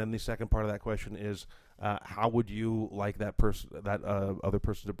 And then the second part of that question is, how would you like that other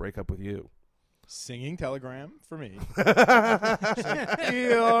person to break up with you? Singing Telegram for me.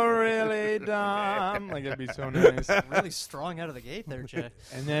 You're really dumb. Like, that'd be so nice. Really strong out of the gate there, Jay.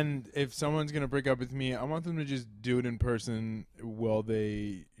 And then if someone's going to break up with me, I want them to just do it in person while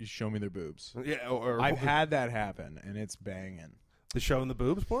they show me their boobs. Yeah, or I've had that happen, and it's banging. the showing the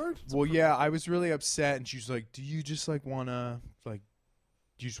boobs part. Well, yeah, I was really upset, and she was like, do you just, like, want to, like,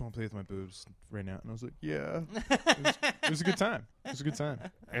 do you just want to play with my boobs right now? And I was like, yeah. It was a good time. It was a good time.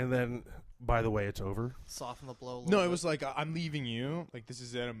 And then by the way, it's over. Soften the blow a little No, bit. it was like I'm leaving you. Like this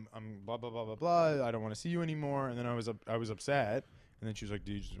is it. I'm blah blah blah blah blah. I don't want to see you anymore. And then I was upset. And then she was like,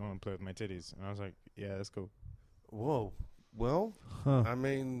 "Do you just want to play with my titties?" And I was like, "Yeah, that's cool." Whoa. Well, I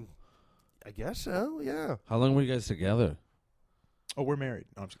mean, I guess so. Yeah. How long were you guys together? Oh, we're married.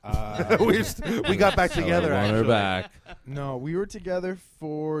 No, I'm just, we got back together. I want her actually. back. no, we were together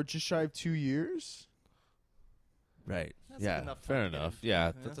for just shy of 2 years. Right. That's yeah. enough time Fair to get enough. in. Yeah,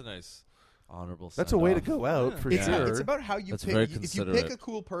 Yeah. that's a nice, honorable. That's a way to send-off. go out Yeah. for It's, sure. it's about how you That's pick. very If you pick considerate. a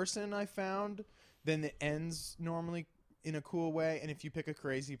cool person, I found, then it ends normally in a cool way. And if you pick a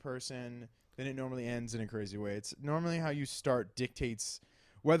crazy person, then it normally ends in a crazy way. It's normally how you start dictates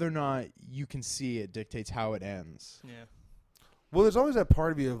whether or not you can see it dictates how it ends. Yeah. Well, there's always that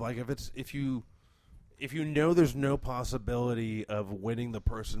part of you of like if you know there's no possibility of winning the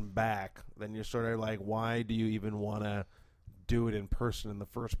person back, then you're sort of like, why do you even want to do it in person in the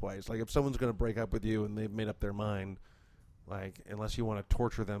first place? Like, if someone's going to break up with you and they've made up their mind, like, unless you want to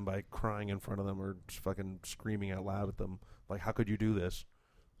torture them by crying in front of them or just fucking screaming out loud at them, like, how could you do this?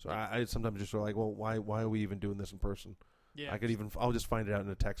 So I sometimes just feel like, well, why are we even doing this in person? Yeah. I'll just find it out in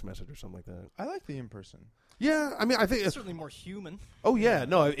a text message or something like that. I like the in person. Yeah, I mean, I think It's certainly more human. oh yeah,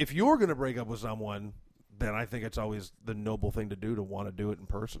 no. If you're going to break up with someone, then I think it's always the noble thing to do to want to do it in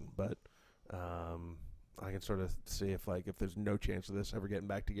person. But I can sort of see if there's no chance of this ever getting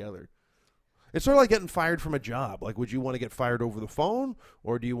back together. It's sort of like getting fired from a job. Like, would you want to get fired over the phone,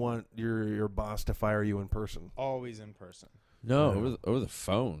 or do you want your boss to fire you in person? Always in person. No, Yeah. over the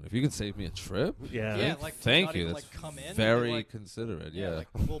phone. If you can save me a trip, Yeah. Yeah, like thank not you. even, That's like, come in and very be like- considerate. Yeah, Yeah. like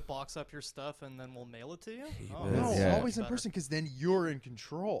we'll box up your stuff and then we'll mail it to you. Oh, it. No, that's Yeah. always in better. person because then you're in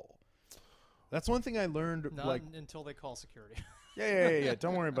control. That's one thing I learned. Not like, until they call security. yeah.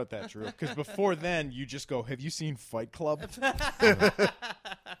 Don't worry about that, Drew. Because before then, you just go, "Have you seen Fight Club?"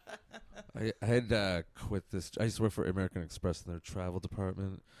 I had quit this. I used to work for American Express in their travel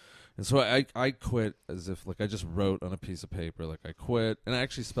department, and so I quit as if like I just wrote on a piece of paper like I quit, and I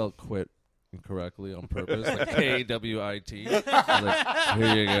actually spelled quit incorrectly on purpose, like KWIT. Like,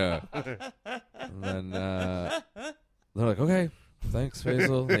 here you go. And then they're like, okay, thanks,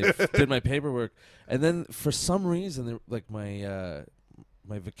 Faisal. They did my paperwork, and then for some reason, like my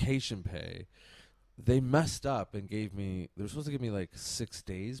vacation pay. They messed up and gave me. They were supposed to give me like 6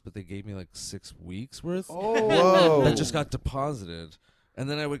 days, but they gave me like 6 weeks worth. Oh, Whoa. That just got deposited, and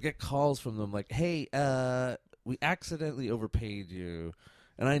then I would get calls from them like, "Hey, we accidentally overpaid you,"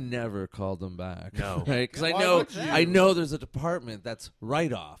 and I never called them back. No. Right? Because Why I know would you? I know there's a department that's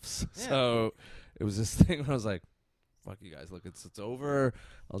write-offs. Yeah. So it was this thing where I was like, "Fuck you guys! Look, it's over.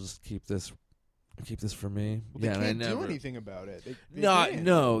 I'll just keep this for me." Well, they and I can't never. do anything about it. They No, can't.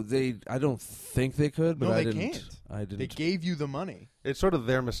 no, I don't think they could, but No, I they didn't. can't. I didn't. They gave you the money. It's sort of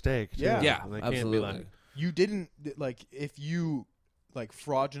their mistake. Too. Yeah. Yeah, And they can't absolutely. be like, You didn't like if you like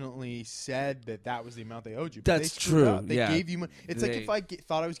fraudulently said that was the amount they owed you. But That's they screwed true, up. They yeah. gave you money. It's like They- if I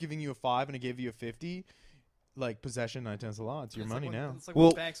thought I was giving you a 5 and I gave you a 50, like possession 9 times the law. It's your It's money like when, now. It's like Well,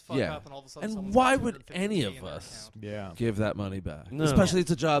 when banks fuck yeah. up and all of a sudden And someone's why got would 250K any of in their us account. Yeah. give that money back? No. Especially it's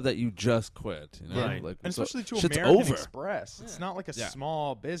a job that you just quit. You know? Right. Like, And so especially to shit's American over. Express. It's Yeah. not like a Yeah.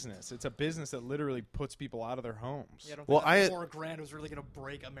 small business. It's a business that literally puts people out of their homes. Yeah, I don't Well, think I- that $4,000 was really going to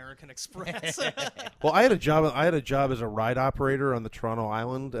break American Express. well, I had a job as a ride operator on the Toronto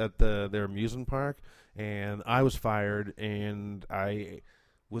Island at their amusement park, and I was fired, and I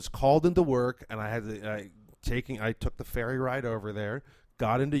was called into work, and I took the ferry ride over there,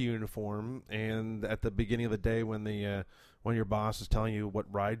 got into uniform, and at the beginning of the day when your boss is telling you what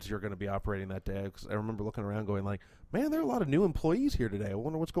rides you're going to be operating that day, because I remember looking around going like, man, there are a lot of new employees here today. I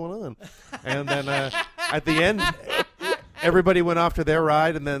wonder what's going on. And then at the end, everybody went off to their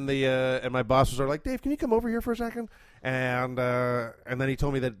ride, and then and my boss was sort of like, Dave, can you come over here for a second? And then he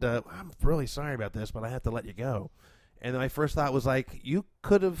told me that I'm really sorry about this, but I have to let you go. And my first thought was like, you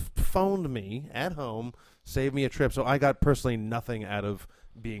could have phoned me at home, saved me a trip. So I got personally nothing out of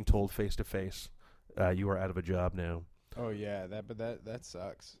being told face to face, you are out of a job now. Oh yeah, that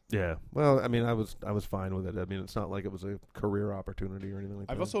sucks. Yeah. Well, I mean, I was fine with it. I mean, it's not like it was a career opportunity or anything like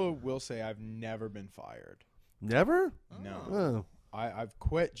I've that. also will say I've never been fired. Never? No. Oh. I've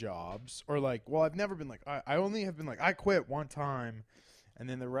quit jobs or I've never been like I only have been like I quit one time, and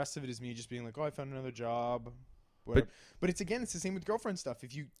then the rest of it is me just being like, oh, I found another job. Whatever. But it's the same with girlfriend stuff.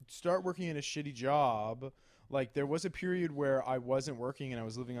 If you start working at a shitty job, like there was a period where I wasn't working and I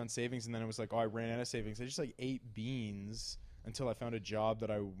was living on savings, and then it was like, oh, I ran out of savings. I just like ate beans until I found a job that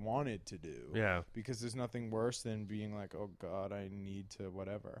I wanted to do. Yeah. Because there's nothing worse than being like, oh God, I need to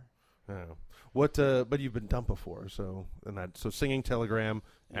whatever. Oh. What? But you've been dumped before, so singing Telegram,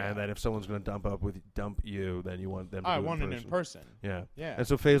 and then if someone's going to dump you, then you want them. To I do want it it in person. Yeah. Yeah. And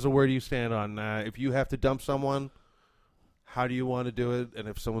so, Faisal, where do you stand on if you have to dump someone? How do you want to do it? And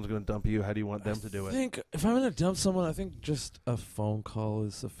if someone's going to dump you, how do you want them to do I it? think if I'm going to dump someone, I think just a phone call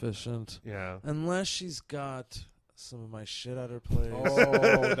is sufficient. Yeah. Unless she's got some of my shit at her place.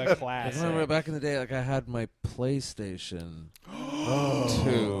 Oh, the I classic. remember back in the day, like I had my PlayStation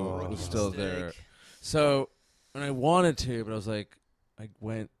 2 was still there. So, and I wanted to, but I was like, I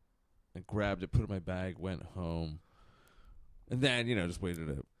went and grabbed it, put it in my bag, went home, and then just waited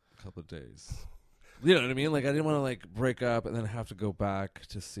a couple of days. You know what I mean? Like I didn't want to like break up and then have to go back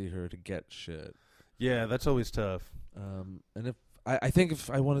to see her to get shit. Yeah, that's always tough. And if I think if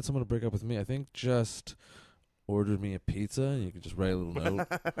I wanted someone to break up with me, I think just order me a pizza and you can just write a little note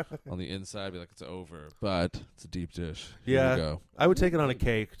on the inside, be like it's over, but it's a deep dish. Here Yeah. you go. I would take it on a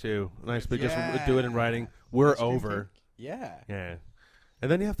cake too. Nice, but just do it in writing. We're Ice cream over. cake? Yeah. Yeah. And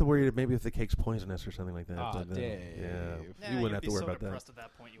then you have to worry maybe if the cake's poisonous or something like that. Aw, but then, Dave. Yeah. You wouldn't have to worry so about that. depressed at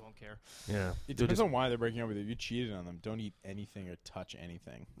that point, you won't care. Yeah. It You'll depends just- on why they're breaking up with you. If you cheated on them, don't eat anything or touch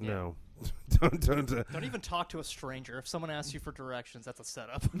anything. No. don't. Don't even talk to a stranger. If someone asks you for directions, that's a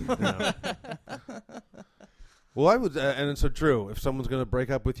setup. No. Well, I would, and so Drew, if someone's going to break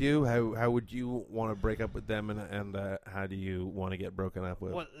up with you, how would you want to break up with them, and how do you want to get broken up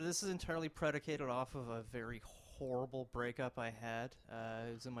with? Well, this is entirely predicated off of a very horrible breakup I had.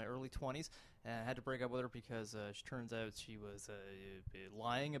 It was in my early 20s, and I had to break up with her because she turns out she was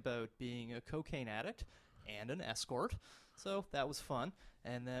lying about being a cocaine addict and an escort. So that was fun.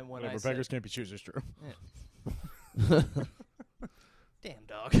 And then when Whatever, beggars can't be choosers, Drew. Damn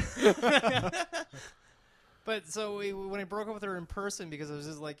dog. But so when I broke up with her in person, because I was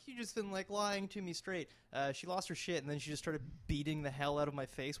just like, you just been like lying to me straight. She lost her shit, and then she just started beating the hell out of my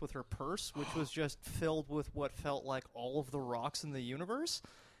face with her purse, which was just filled with what felt like all of the rocks in the universe.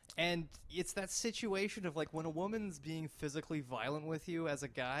 And it's that situation of like when a woman's being physically violent with you as a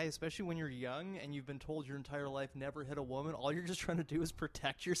guy, especially when you're young and you've been told your entire life never hit a woman, all you're just trying to do is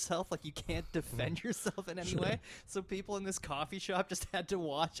protect yourself. Like you can't defend yourself in any way. So people in this coffee shop just had to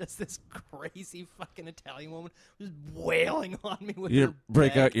watch as this crazy fucking Italian woman was wailing on me with You her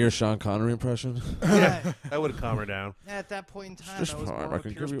break bag. out your Sean Connery impression. Yeah, that would calm her down. At that point in time, Just I was fine, more I of a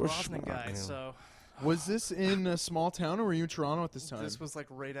can Pierce give you a Brosnan smack, guy, yeah. so... Was this in a small town, or were you in Toronto at this time? This was like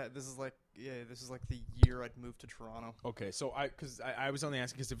this is like the year I'd moved to Toronto. Okay, so I was only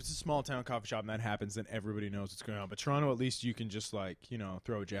asking because if it's a small town coffee shop and that happens, then everybody knows what's going on. But Toronto, at least you can just like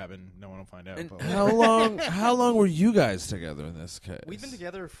throw a jab and no one will find out. And But- how long were you guys together in this case? We've been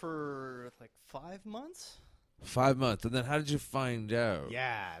together for like 5 months. 5 months. And then how did you find out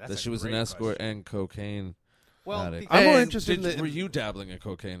yeah, that's that a she was an great escort question. and cocaine Well, addict? because- I'm more And interested in were you dabbling in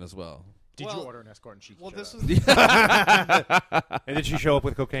cocaine as well? Did well- you order an escort and she? Well, this showed was, up? And did she show up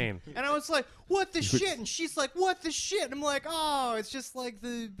with cocaine? and I was like, "What the shit?" And she's like, "What the shit?" And I'm like, "Oh, it's just like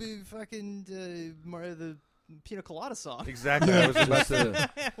the fucking the pina colada song." Exactly. I was about to.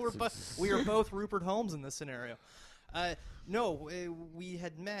 We are both Rupert Holmes in this scenario. No, we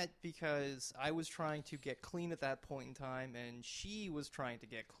had met because I was trying to get clean at that point in time, and she was trying to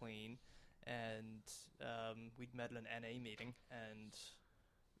get clean, and we'd met at an NA meeting, and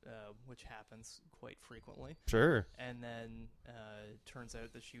which happens quite frequently. Sure. And then turns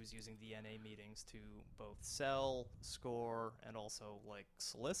out that she was using the NA meetings to both sell, score, and also like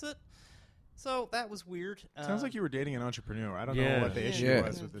solicit. So that was weird. Sounds like you were dating an entrepreneur. I don't Yeah. know what the issue Yeah.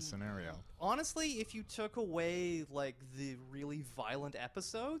 was with this scenario. Honestly, if you took away like the really violent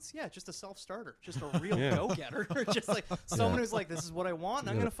episodes, yeah, just a self-starter, just a real Yeah. go-getter, just like someone who's like, "This is what I want.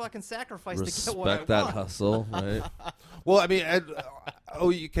 And I'm gonna fucking sacrifice to get what I Respect that want." hustle, right? Well, I mean,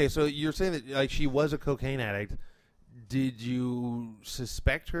 okay. So you're saying that like she was a cocaine addict. Did you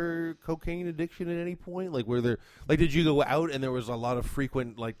suspect her cocaine addiction at any point? Like, did you go out and there was a lot of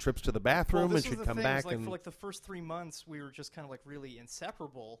frequent like trips to the bathroom, Well, and this was she'd the come thing, back is, like, and for like the first 3 months, we were just kind of like really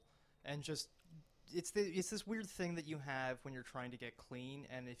inseparable, and just it's this weird thing that you have when you're trying to get clean,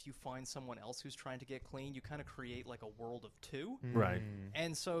 and if you find someone else who's trying to get clean, you kind of create like a world of two. right.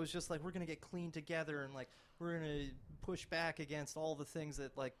 And so it's just like we're gonna get clean together, and like we're gonna push back against all the things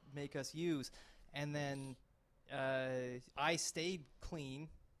that like make us use. And then I stayed clean,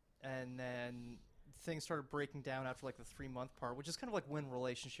 and then things started breaking down after like the 3-month part, which is kind of like when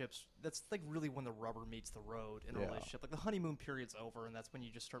relationships. That's like really when the rubber meets the road in a relationship. Like the honeymoon period's over, and that's when you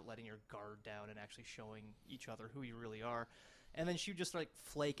just start letting your guard down and actually showing each other who you really are. And then she'd just like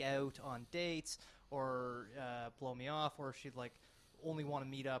flake out on dates or blow me off, or she'd like only want to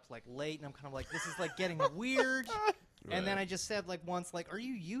meet up like late, and I'm kind of like, this is like getting weird. And then I just said like once, like, are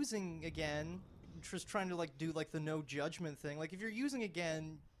you using again? Just trying to like do like the no judgment thing. Like, if you're using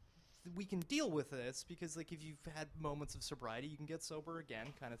again, we can deal with this because like if you've had moments of sobriety, you can get sober again,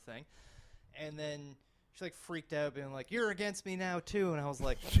 kind of thing. And then she like freaked out, being like, "You're against me now too," and I was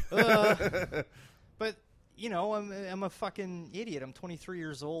like, but you know, I'm a fucking idiot. I'm 23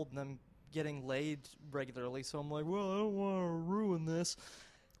 years old and I'm getting laid regularly, so I'm like, well, I don't want to ruin this.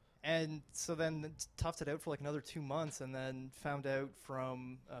 And so then toughed it out for like another 2 months, and then found out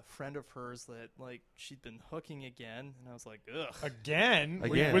from a friend of hers that like she'd been hooking again, and I was like, ugh. Again?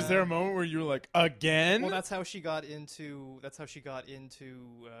 Again. Was there a moment where you were like, again? Well, that's how she got into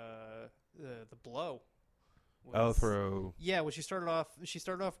the blow. Through. Yeah, well, she started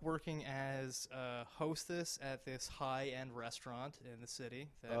off working as a hostess at this high-end restaurant in the city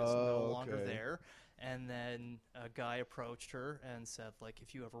that is no longer okay. there. And then a guy approached her and said, like,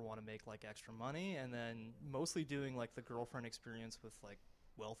 if you ever want to make like extra money, and then mostly doing like the girlfriend experience with like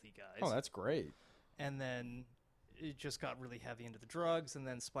wealthy guys. Oh, that's great. And then it just got really heavy into the drugs, and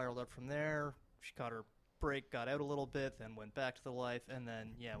then spiraled up from there. She got her break, got out a little bit, then went back to the life, and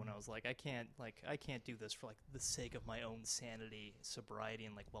then when I was like, I can't do this for like the sake of my own sanity, sobriety,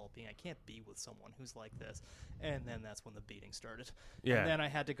 and like well-being. I can't be with someone who's like this. And then that's when the beating started. Yeah. And then I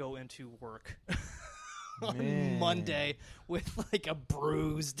had to go into work on Monday with like a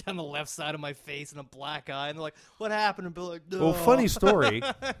bruise down the left side of my face and a black eye, and they're like, "What happened?" And be like, "No." Well, funny story.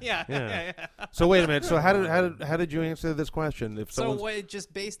 yeah. So wait a minute. So how did you answer this question? If So someone's wait,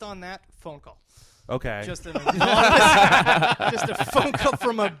 just based on that phone call. okay, Just an just a phone call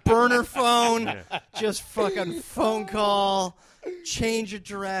from a burner phone. Just fucking phone call. Change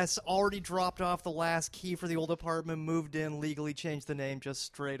address. Already dropped off the last key for the old apartment. Moved in. Legally changed the name. Just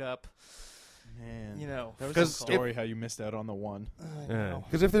straight up. Man, You know. that was a 'Cause story how you missed out on the one.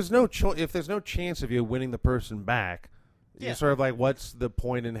 because if there's no chance of you winning the person back, Yeah. you're sort of like, what's the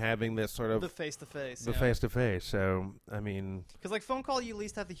point in having this sort of The face to face. the face to face? So I mean, Because like phone call, you at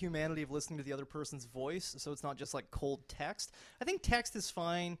least have the humanity of listening to the other person's voice, so it's not just like cold text. I think text is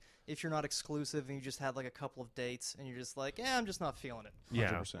fine if you're not exclusive and you just had like a couple of dates and you're just like, I'm just not feeling it.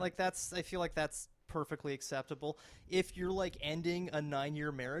 yeah, 100%. Like I feel like that's perfectly acceptable. If you're like ending a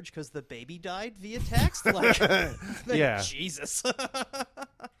 9-year marriage because the baby died via text, like, Yeah. Jesus.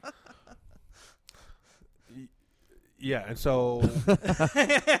 yeah, and so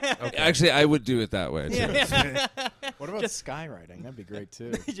Actually, I would do it that way too. What about skywriting? That'd be great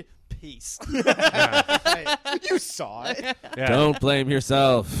too. Peace. You saw it. yeah, Don't blame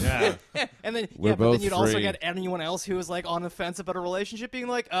yourself. yeah. And then, We're but then both you'd also free. get anyone else who was like on the fence about a relationship being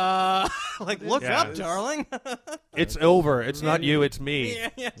like, like, look Yeah. up, darling. It's over. It's not you. It's me.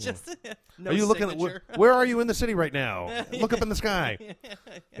 yeah, just no Are you looking signature. at where are you in the city right now? Look up in the sky.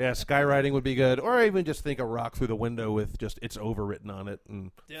 Yeah, skywriting would be good, or even just think a rock through the window with just "it's over" written on it,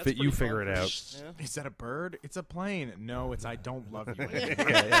 and Yeah, that's you pretty figure fun. it out. Yeah. Is that a bird? It's a plane. No, it's I don't love you.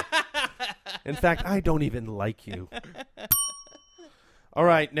 In fact, I don't even like you. All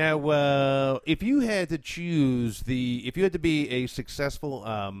right, now if you had to if you had to be a successful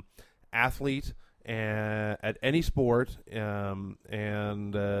athlete at any sport,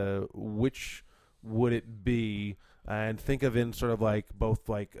 and which would it be? And think of in sort of like both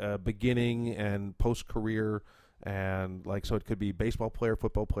like beginning and post career, and like so it could be baseball player,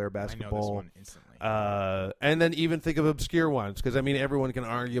 football player, I know this basketball. one instantly. And then even think of obscure ones, because I mean everyone can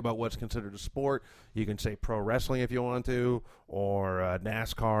argue about what's considered a sport. You can say pro wrestling if you want to, or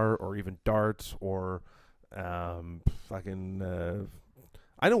NASCAR, or even darts, or fucking.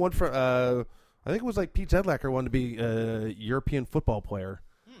 I know one for. I think it was like Pete Zedlacker wanted to be a European football player,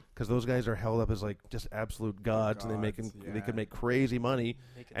 because those guys are held up as like just absolute gods, and they yeah. could make crazy money.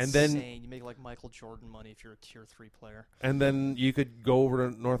 Make it And then- insane. You make like Michael Jordan money if you're a tier 3 player. And then you could go over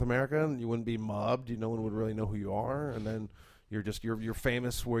to North America and you wouldn't be mobbed. No one would really know who you are. And then you're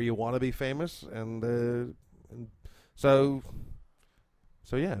famous where you want to be famous. And so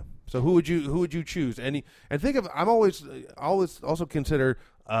yeah. So who would you choose? And think of I'm always also consider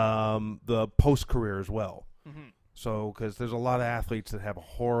the post career as well. Mm-hmm. So because there's a lot of athletes that have a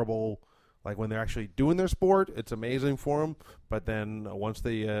horrible. Like when they're actually doing their sport, it's amazing for them. But then once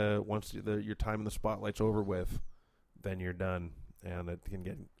your time in the spotlight's over with, then you're done, and it can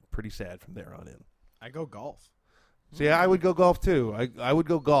get pretty sad from there on in. I go golf. So yeah, I would go golf too. I would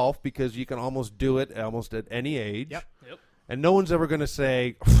go golf because you can almost do it almost at any age. Yep. And no one's ever going to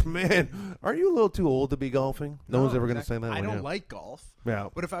say, "Man, are you a little too old to be golfing?" No one's ever going to say that. I one, don't yeah. like golf. Yeah.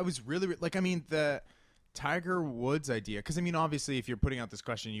 But if I was really like, I mean, the Tiger Woods idea, because I mean, obviously, if you're putting out this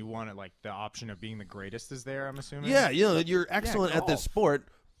question, you want it like the option of being the greatest is there. I'm assuming. Yeah, you're excellent at this golf. sport,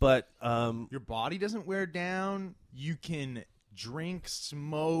 But Your body doesn't wear down. You can drink,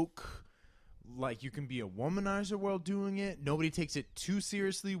 smoke. Like, you can be a womanizer while doing it. Nobody takes it too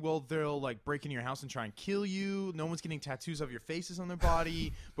seriously. Well, they'll, like, break into your house and try and kill you. No one's getting tattoos of your faces on their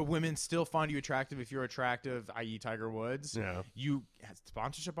body. But women still find you attractive if you're attractive, i.e. Tiger Woods. Yeah. You have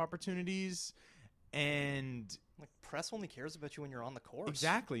sponsorship opportunities. And Like, press only cares about you when you're on the course.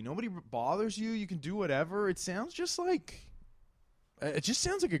 exactly. Nobody bothers you. You can do whatever. It sounds just like... It just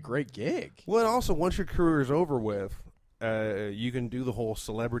sounds like a great gig. well, and also once your career is over with, you can do the whole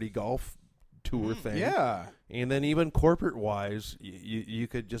celebrity golf tour thing. Yeah. And then even corporate wise, you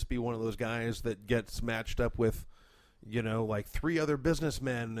could just be one of those guys that gets matched up with, you know, like 3 other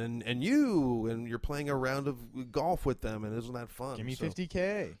businessmen and you're playing a round of golf with them, and isn't that fun? Give me So-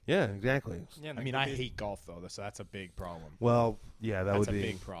 $50K. Yeah, exactly. Yeah, I mean, I hate golf, though, so that's a big problem. Well, yeah, that That's would a be.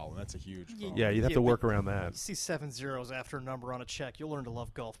 big problem. That's a huge problem. Yeah, you'd have Yeah, to but- work around You that. see 7 zeros after a number on a check, you'll learn to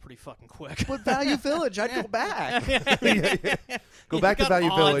love golf pretty fucking quick. But Value Village, I'd go back. Go back to Got Value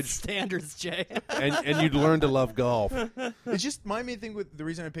odd Village, standards, Jay. and you'd learn to love golf. It's just my main thing with the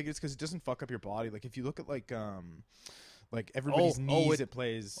reason I pick it is because it doesn't fuck up your body. Like, if you look at, like everybody's knees, it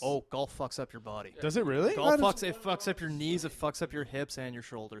plays. Oh, golf fucks up your body. Does it really? Golf fucks up your knees, it fucks up your hips and your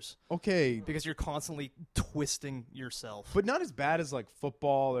shoulders Okay. because you're constantly twisting yourself. But not as bad as, like,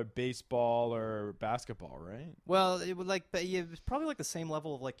 football or baseball or basketball, right? Well, it would it's probably like the same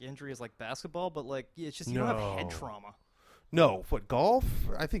level of like injury as like basketball, but like it's just you don't have head No. trauma. No, what golf?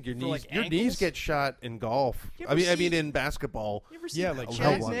 I think your For, knees like, your knees ankles? get shot in golf. You I ever mean see- in basketball. You ever see Yeah, like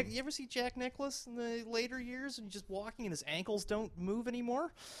Jack You ever see Jack Nicklaus in the later years and just walking and his ankles don't move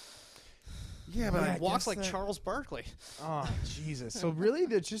anymore? Yeah, but Yeah, He walks guess like that- Charles Barkley. Oh, Jesus. So really,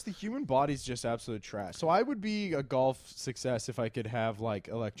 it's just the human body's just absolute trash. So I would be a golf success if I could have, like,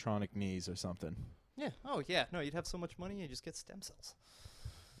 electronic knees or something. Yeah. Oh yeah. No, you'd have so much money, you just get stem cells.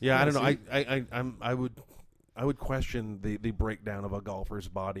 yeah, I don't know. so I would question the breakdown of a golfer's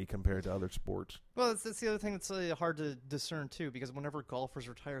body compared to other sports. Well, that's the other thing that's hard to discern too, because whenever golfers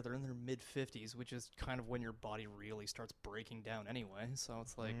retire, they're in their mid-50s, which is kind of when your body really starts breaking down anyway. So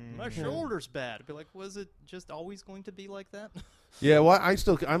it's like my shoulder's bad. I'd be like, was it just always going to be like that? Yeah, well, I'm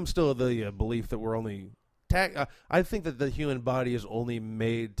still of the belief that we're only. I think that the human body is only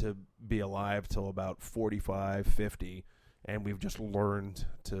made to be alive till about 45, 50. And we've just learned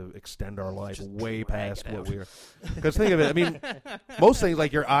to extend our life Just way drag past it what out. we are. Because think of it, I mean, most things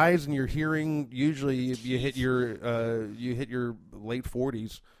like your eyes and your hearing, usually you hit your late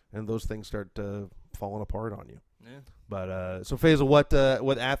 40s, and those things start falling apart on you. Yeah. But so Faisal,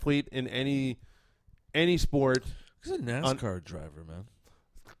 what athlete in any sport He's a NASCAR driver, man.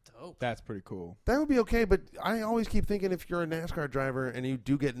 Dope. That's pretty cool. that would be okay? But I always keep thinking if you're a NASCAR driver and you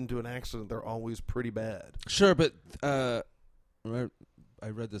do get into an accident, they're always pretty bad. Sure, but I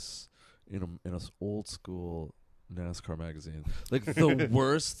read this in an old school NASCAR magazine. Like, the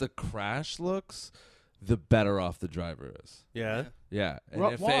worse the crash looks, the better off the driver is. Yeah. Yeah. And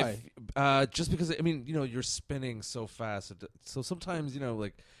Why? Just because, I mean, you're spinning so fast. So sometimes,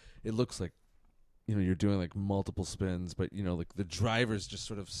 like, it looks like, you're doing, like, multiple spins, but, like, the driver's just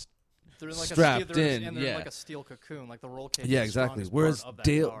sort of They're in like strapped a steel, in, and they're yeah. like a steel cocoon, like the roll cage. yeah, is the exactly. strongest Whereas part of that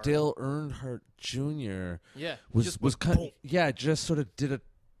Dale car. Dale Earnhardt Jr. yeah, was just kind boom. just sort of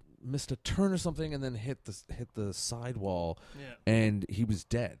missed a turn or something and then hit the sidewall Yeah, and he was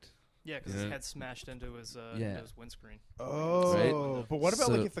dead. yeah, because his head smashed into his windscreen. Oh. Right? But what about,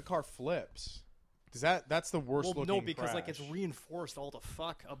 So- like, if the car flips? Does that's the worst Well, looking no, because like crash. it's reinforced all the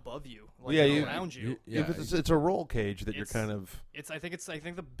fuck above you, like Yeah, around you. Yeah, If it's a roll cage that you're It's- kind of. I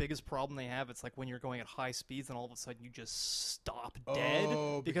think the biggest problem they have, it's like when you're going at high speeds and all of a sudden you just stop dead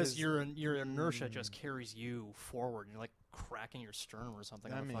Oh, because because- your inertia just carries you forward. You're like cracking your sternum or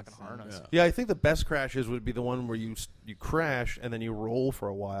something That on the makes fucking harness. sense. Yeah, I think the best crashes would be the one where you crash and then you roll for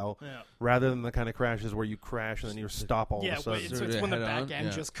a while, Yeah. rather than the kind of crashes where you crash and then you stop all Yeah, of a sudden. it's Sort of when the head back on, end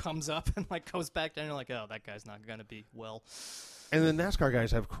yeah. just comes up and like goes back down. You're like, oh, that guy's not gonna be well. And the NASCAR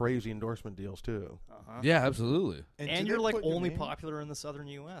guys have crazy endorsement deals too. Yeah, absolutely. And do you're they like put your only name? popular in the southern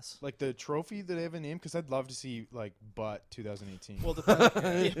U.S. Like the trophy that they have a name? Because I'd love to see, like, Butt 2018. Well,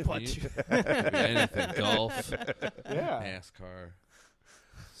 depends. Yeah, but Anything, golf, yeah. NASCAR,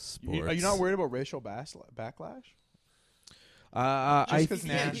 sports. Are you not worried about racial backlash? I Just 'cause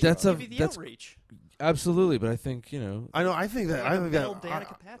yeah, NASCAR. that's a give you the that's outreach. Absolutely, but I think I know. I think that. I think Bill that.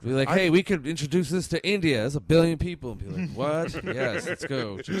 Danica Patrick. be like, hey, we could introduce this to India. There's 1 billion people, and be like, what? Yes, let's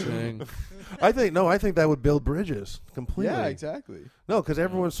go. Cha-ching. I think no. I think that would build bridges completely. Yeah, exactly. No, because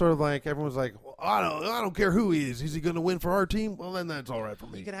everyone's like, well, I don't care who he is. Is he going to win for our team? Well, then that's all right for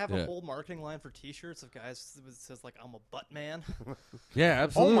You me. could have Yeah. a whole marketing line for T-shirts of guys that says like "I'm a butt man," Yeah,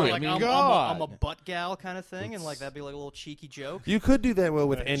 absolutely. like I mean, I'm a butt gal kind of thing, and like that'd be like a little cheeky joke. You could do that well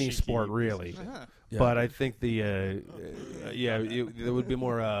with Very any cheeky sport, piece of really. shit. Uh-huh. Yeah. But I think there would be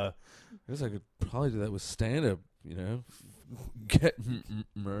more. I guess I could probably do that with stand-up. Get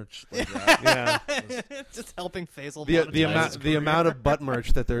merch like that. Yeah, Just helping Faisal. the monetize his amount career. of butt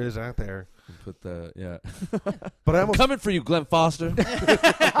merch that there is out there. Put the But I I'm almost coming for you, Glenn Foster.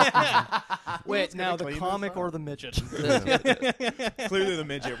 Wait, now the clean this comic up? or the midget? Clearly the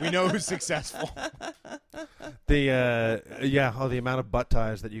midget. We know who's successful. the amount of butt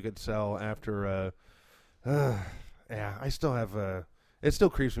ties that you could sell after. I still have. It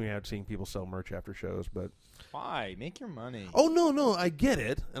still creeps me out seeing people sell merch after shows, but. Why? Make your money. Oh no, I get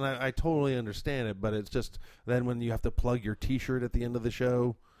it, and I totally understand it, but it's just then when you have to plug your T-shirt at the end of the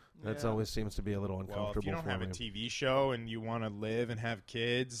show, that Yeah. always seems to be a little uncomfortable. Well, if you don't for have me. a TV show and you want to live and have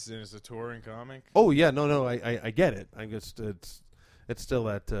kids and it's a touring comic, Oh yeah, no, I get it. I guess it's still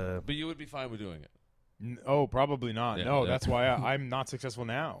that. But you would be fine with doing it. probably not. Yeah, no, yeah. that's why I'm not successful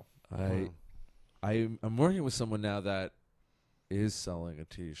now. I'm working with someone now that is selling a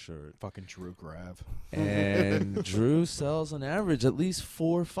T-shirt, Fucking Drew Grav. and Drew sells on average at least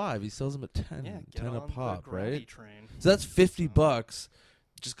 4 or 5. He sells them at 10, Yeah, get 10 on a pop, the gravity right? train. So that's $50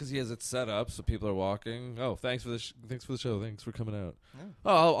 just because he has it set up, so people are walking. Oh, thanks for the thanks for the show. Thanks for coming out. Yeah.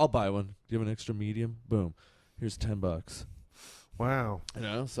 Oh, I'll buy one. Do you have an extra medium? Boom. Here's $10. Wow.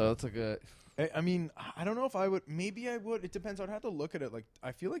 So it's like a. I mean, I don't know if I would. Maybe I would. It depends. I'd have to look at it. Like,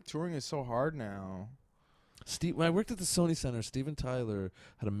 I feel like touring is so hard now. When I worked at the Sony Center, Steven Tyler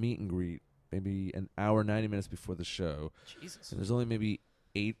had a meet and greet maybe an hour, 90 minutes before the show. Jesus. And there's only maybe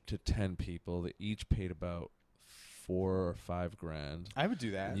 8 to 10 people that each paid about $4 or $5 grand. I would do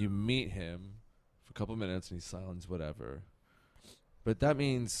that. And you meet him for a couple minutes and he signs whatever. But that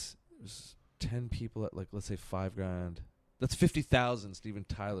means there's 10 people at, like, let's say $5 grand. That's $50,000 Steven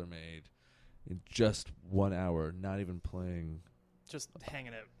Tyler made in just 1 hour, not even playing. Just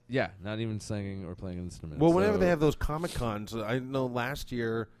hanging out. Yeah, not even singing or playing an instrument. Well, whenever So- they have those Comic Cons, I know last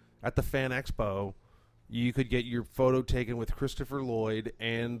year at the Fan Expo, you could get your photo taken with Christopher Lloyd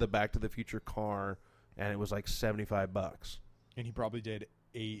and the Back to the Future car, and it was like $75. And he probably did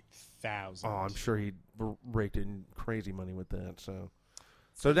 8,000. Oh, I'm sure he raked in crazy money with that. So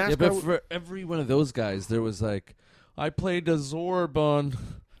NASCAR. Yeah, but for every one of those guys, there was like, I played the Zorb on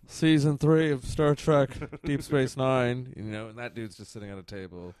season 3 of Star Trek Deep Space Nine, and that dude's just sitting at a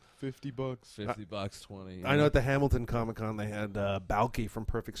table. $50. $50, 20. I know at the Hamilton Comic Con they had Balky from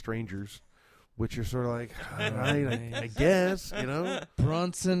Perfect Strangers, which you're sort of like, all right, I guess,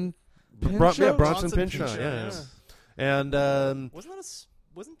 Bronson Bronson Bronson Pinchot, Pinchot, yeah. yeah. And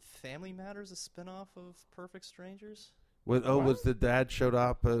Wasn't Family Matters a spin-off of Perfect Strangers? was the dad showed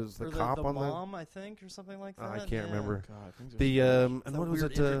up as the Or cop the on mom, I think, or something like that. I can't Yeah. remember. God, things are The so- and The what was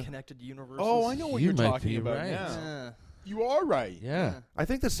weird it? interconnected universes. Oh, I know what You you're might talking be about. right. Yeah. Yeah. You are right. Yeah. I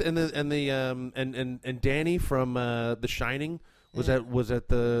think this and Danny from The Shining was Yeah. at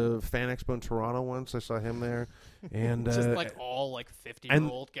the Fan Expo in Toronto once. I saw him there, and Just like all like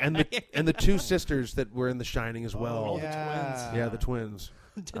 50-year-old guys. and the two sisters that were in The Shining as well. Oh, the twins. Yeah, the twins.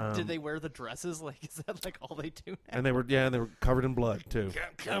 Did they wear the dresses? Like, is that like all they do now? And they were covered in blood too.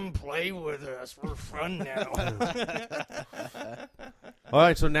 Come play with us. We're fun now. All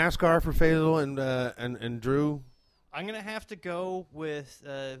right, so NASCAR for Faisal and Drew. I'm gonna have to go with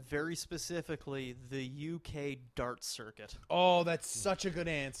very specifically the UK dart circuit, Oh, that's such a good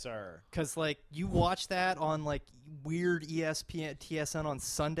answer. because like you watch that on like weird ESPN, TSN on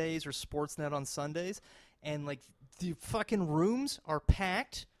Sundays or Sportsnet on Sundays, and like the fucking rooms are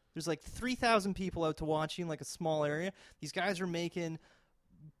packed. There's like 3,000 people out to watching, like a small area. These guys are making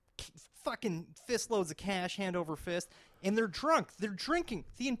fucking fist loads of cash hand over fist, and they're drunk. They're drinking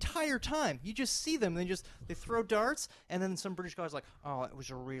the entire time. You just see them. They throw darts, and then some British guy's like, "Oh, it was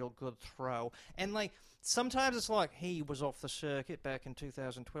a real good throw." And like sometimes it's like he was off the circuit back in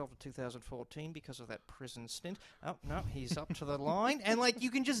 2012 to 2014 because of that prison stint. Oh no, he's up to the line, and like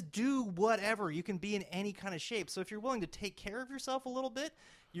you can just do whatever. You can be in any kind of shape. So if you're willing to take care of yourself a little bit,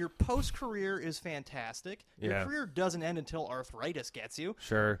 your post career is fantastic. Your Yeah. career doesn't end until arthritis gets you.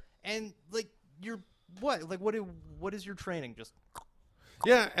 Sure. And like you're what is your training? Just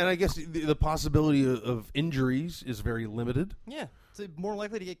Yeah, and I guess the possibility of injuries is very limited. yeah. more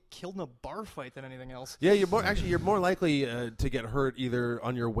likely to get killed in a bar fight than anything else. Yeah, you're more likely to get hurt either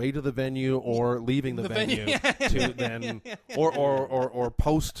on your way to the venue or leaving the venue or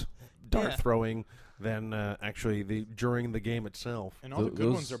post dart throwing than actually during the game itself. And all the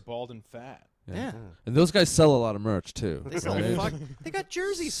good ones are bald and fat. Yeah. And those guys sell a lot of merch too. They sell they got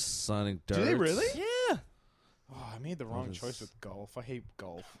jerseys. Sonic darts. Do they really? Yeah. Oh, I made the wrong choice with golf. I hate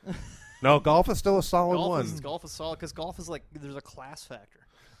golf. No, golf is still a solid one. Golf is solid because golf is like there's a class factor.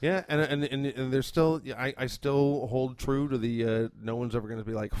 Yeah, and there's still I still hold true to the no one's ever going to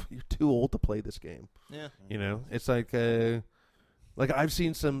be like you're too old to play this game. Yeah. You know, it's like I've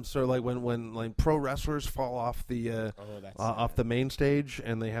seen some sort of like when like pro wrestlers fall off the off the main stage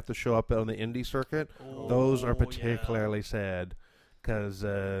and they have to show up on the indie circuit. Those are particularly sad because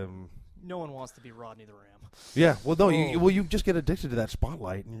no one wants to be Rodney the Ram. yeah, well no, you just get addicted to that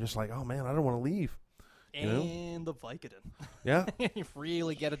spotlight and you're just like, oh man, I don't want to leave. And the Vicodin. Yeah, you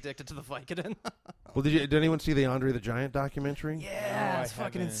really get addicted to the Vicodin. well, did anyone see the Andre the Giant documentary? Yeah, it's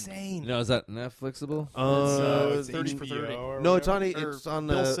fucking insane. No, is that Netflixable? It's 30 for 30. No, it's on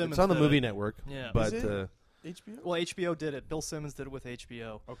Bill Simmons the did movie it. network. Yeah. But Is it? HBO? Well, HBO did it. Bill Simmons did it with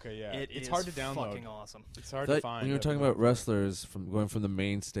HBO. Okay, yeah. It's hard to download. Fucking awesome. It's hard I to thought find. when you were talking about wrestlers going from the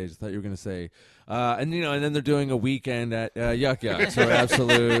main stage, I thought you were going to say, and then they're doing a weekend at Yuck Yucks or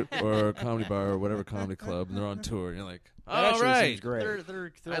Absolute or Comedy Bar or whatever comedy club, and they're on tour, and you're like, That all actually right, seems great.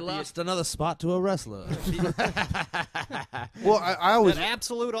 They'll I be lost another spot to a wrestler. well, I always at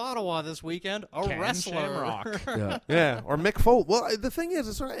Absolute Ottawa this weekend. A Ken wrestler. Shamrock. Yeah. yeah, or Mick Foley. Well, the thing is,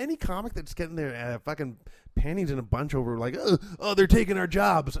 it's sort of any comic that's getting their fucking panties in a bunch over like, oh, they're taking our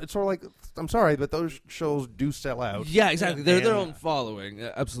jobs. It's sort of like, I'm sorry, but those shows do sell out. Yeah, exactly. They're their And- own following,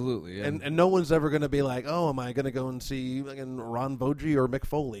 absolutely. And no one's ever going to be like, oh, am I going to go and see fucking Ron Beaudry or Mick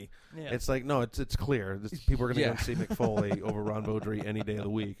Foley? Yeah. It's like, no, it's clear. People are going to go Yeah. and see Mick Foley over Ron Beaudry any day of the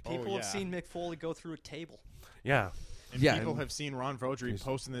week. People Oh, have yeah. seen Mick Foley go through a table. Yeah. And Yeah, people and- have seen Ron Vaudry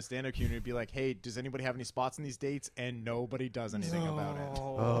post in the stand-up community be like, hey, does anybody have any spots in these dates? And nobody does anything about it.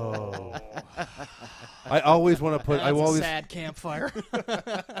 Oh. I always want to put. That's a sad campfire.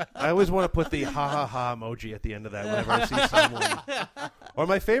 I always want to put the ha ha ha emoji at the end of that whenever I see someone. Or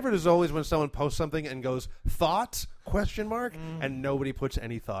my favorite is always when someone posts something and goes thoughts ? And nobody puts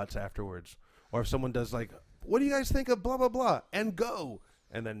any thoughts afterwards. Or if someone does like, what do you guys think of blah blah blah and go,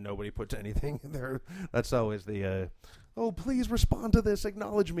 and then nobody puts anything in there. That's always the oh please respond to this,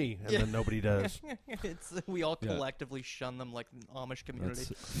 acknowledge me, and then nobody does. We all Yeah. collectively shun them like the Amish community.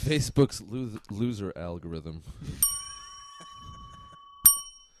 That's Facebook's loser algorithm.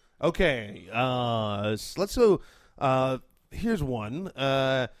 Okay, let's go. Here's one.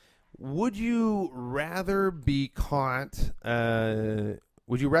 Would you rather be caught?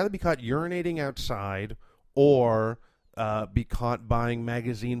 Would you rather be caught urinating outside, or be caught buying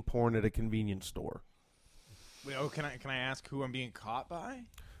magazine porn at a convenience store? Wait, can I ask who I'm being caught by?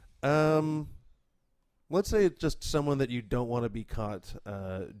 Let's say it's just someone that you don't want to be caught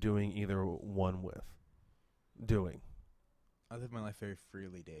doing either one with. I live my life very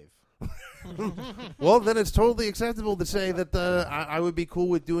freely, Dave. Well, then it's totally acceptable to say that I would be cool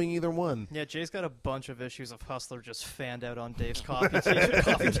with doing either one. Yeah, Jay's got a bunch of issues of Hustler just fanned out on Dave's coffee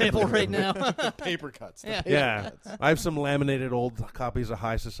table right now. Paper cuts. Yeah. Yeah, I have some laminated old copies of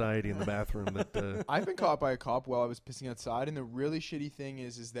High Society in the bathroom that. I've been caught by a cop while I was pissing outside, and the really shitty thing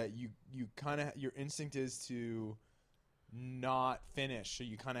is that you kind of your instinct is to not finish, so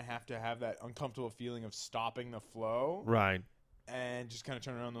you kind of have to have that uncomfortable feeling of stopping the flow Right. and just kind of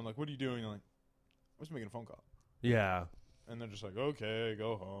turn around and they're like, "What are you doing?" And I'm like, "I'm just making a phone call." Yeah. And they're just like, "Okay,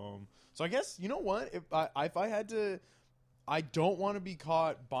 go home." So I guess you know what? If I had to, I don't want to be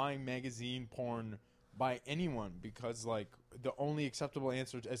caught buying magazine porn by anyone because like the only acceptable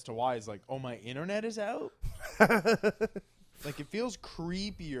answer as to why is like, "Oh, my internet is out." Like it feels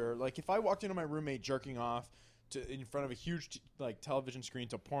creepier. Like if I walked into my roommate jerking off in front of a huge television screen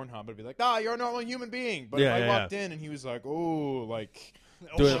to Pornhub, I'd be like, you're a normal human being. But Yeah, if I yeah. walked in and he was like, oh, like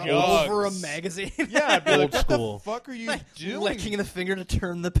Doing Over a jugs. magazine. Yeah, I'd be Old like, what school. the fuck are you doing? Licking the finger to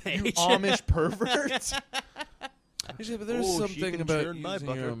turn the page. You Amish pervert. Actually, but there's Oh, she something can about churn my using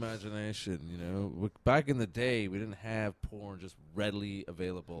your butter. imagination. You know, back in the day, we didn't have porn just readily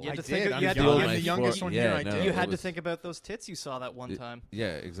available. You had I to think did. of- I'm you had to- young. you I'm had the to- youngest one here. I no, did. You it had to was- think about those tits you saw that one time.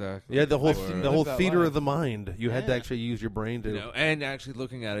 Yeah, exactly. Yeah, the whole Or- the whole that theater life. of the mind. You had to Yeah. actually use your brain to. You know, and actually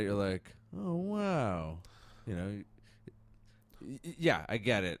looking at it, you're like, oh wow, you know, yeah, I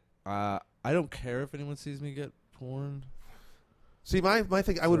get it. I don't care if anyone sees me get porn. See, my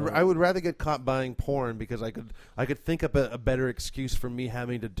thing, I would rather get caught buying porn because I could think up a better excuse for me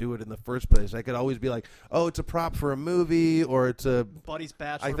having to do it in the first place. I could always be like, oh, it's a prop for a movie, or it's a buddy's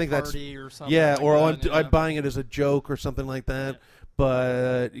bachelor I think party or something. yeah, like or that, I'm buying it as a joke or something like that.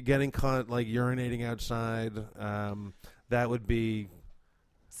 But getting caught like urinating outside, that would be.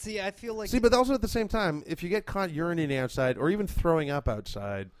 See, I feel like But also at the same time, if you get caught urinating outside or even throwing up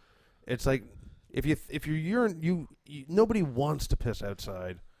outside, it's like. If you're nobody wants to piss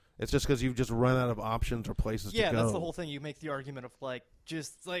outside. It's just because you've just run out of options or places to go. Yeah, that's the whole thing. You make the argument of like,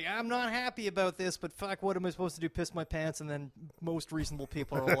 just like, I'm not happy about this, but fuck, what am I supposed to do? Piss my pants? And then most reasonable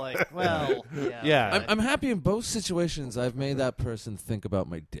people are like, well, yeah. Yeah. I'm happy in both situations. I've made that person think about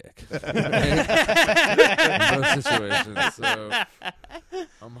my dick. In both situations, so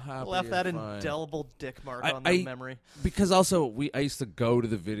I'm happy. Left that and fine. indelible dick mark on their memory. Because also, I used to go to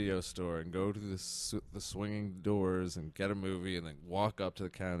the video store and go to the swinging doors and get a movie and then walk up to the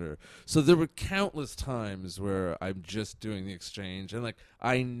counter. So there were countless times where I'm just doing the exchange and like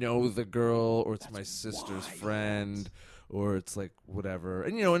I know the girl or it's my sister's friend or it's like whatever.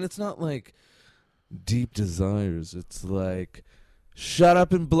 And and it's not like Deep Desires. It's like Shut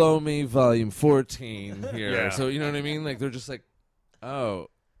Up and Blow Me Volume 14 here. Yeah. So you know what I mean? Like they're just like, oh,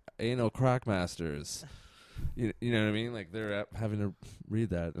 anal crack masters. You know what I mean? Like they're having to read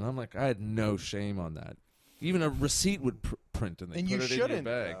that, and I'm like, I had no shame on that. Even a receipt would print and they And put you it in your shouldn't.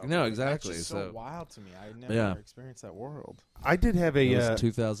 bag. Though. No, exactly. That's just so wild to me. I never experienced that world. I did have It a. was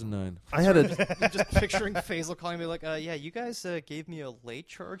 2009. I had a. I'm just picturing Faisal calling me like, yeah, you guys gave me a late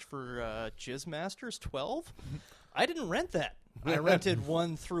charge for Jizz Masters 12. I didn't rent that. I rented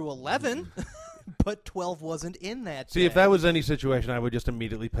 1 through 11, but 12 wasn't in that. See, if bag. that was any situation, I would just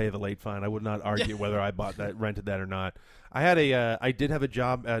immediately pay the late fine. I would not argue whether I rented that or not. I had I did have a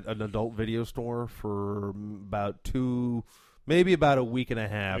job at an adult video store for about about a week and a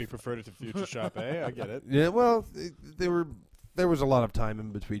half. You preferred it to Future Shop, eh? I get it. Yeah, well, there was a lot of time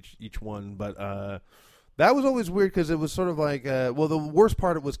in between each one, but that was always weird because it was sort of like, the worst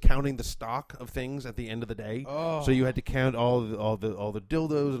part was counting the stock of things at the end of the day. Oh. So you had to count all the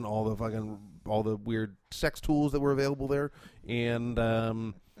dildos and all the weird sex tools that were available there, and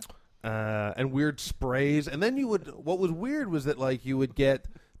weird sprays. And then what was weird was that like you would get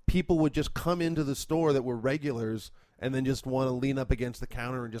people would just come into the store that were regulars and then just want to lean up against the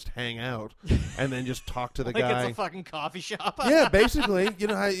counter and just hang out and then just talk to the like guy. it's a fucking coffee shop. Yeah, basically. You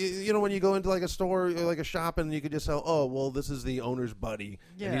know how when you go into like a store or like a shop and you could just say, oh, well, this is the owner's buddy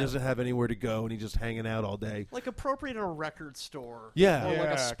and Yeah. he doesn't have anywhere to go and he's just hanging out all day. Like appropriate at a record store. Yeah. Or like a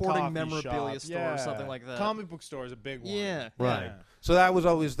Yeah, sporting coffee memorabilia shop. store or something like that. Comic book store is a big one. Yeah. Right. Yeah. So that was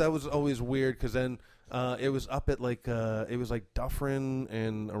always weird because then it was up at like it was like Dufferin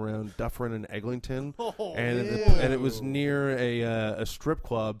and around Dufferin and Eglinton, Oh, and ew. and it was near a strip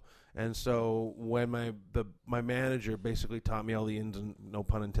club. And so when my manager basically taught me all the ins and no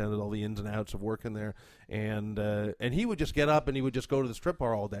pun intended all the ins and outs of working there, and he would just get up and he would just go to the strip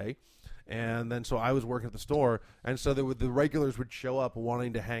bar all day. And then so I was working at the store, and so the regulars would show up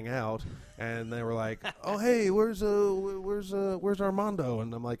wanting to hang out, and they were like, "Oh, hey, where's Armando?"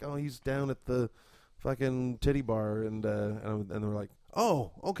 And I'm like, "Oh, he's down at the fucking titty bar," and they were like,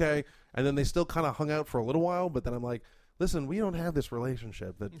 "Oh, okay." And then they still kind of hung out for a little while, but then I'm like, "Listen, we don't have this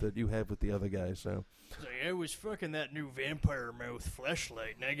relationship that you have with the other guy." So I was fucking that new Vampire Mouth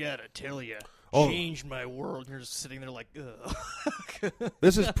fleshlight, and I gotta tell you, Oh. changed my world. You're just sitting there like, ugh.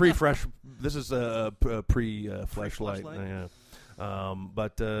 this is pre-fresh. This is pre-fleshlight. Fleshlight? Yeah.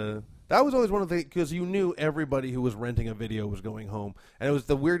 But that was always one of the because you knew everybody who was renting a video was going home, and it was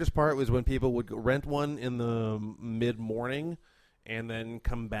the weirdest part was when people would rent one in the mid-morning and then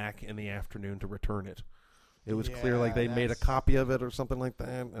come back in the afternoon to return it. It was clear like they made a copy of it or something like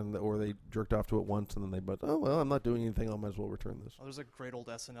that, or they jerked off to it once and then oh well, I'm not doing anything. I might as well return this. Oh, there's a great old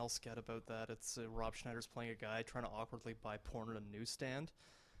SNL skit about that. It's Rob Schneider's playing a guy trying to awkwardly buy porn at a newsstand.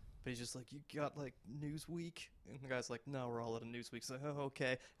 But he's just like, you got like Newsweek? And the guy's like, no, we're all at a Newsweek. He's like, oh,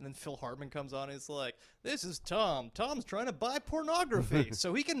 okay. And then Phil Hartman comes on and he's like, this is Tom. Tom's trying to buy pornography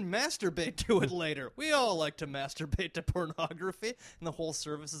so he can masturbate to it later. We all like to masturbate to pornography. And the whole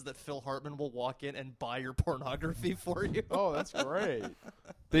service is that Phil Hartman will walk in and buy your pornography for you. Oh, that's great.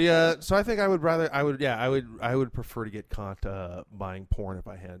 So I think I would prefer to get caught buying porn if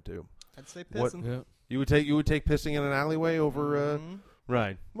I had to. I'd say What- pissing. Yeah. You would take pissing in an alleyway over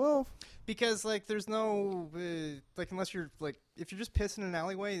right. Well, Because, like, there's no, like, unless you're, like, if you're just pissing in an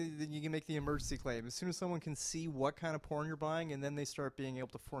alleyway, then you can make the emergency claim. As soon as someone can see what kind of porn you're buying, and then they start being able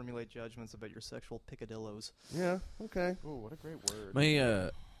to formulate judgments about your sexual picadillos. yeah, okay. Ooh, what a great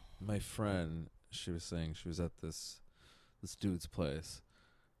word. My friend, she was saying she was at this this dude's place,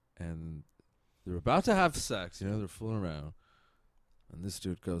 and they're about to have sex. They're fooling around, and this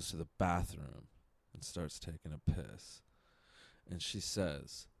dude goes to the bathroom and starts taking a piss, and she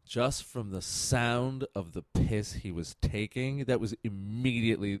says, just from the sound of the piss he was taking, that was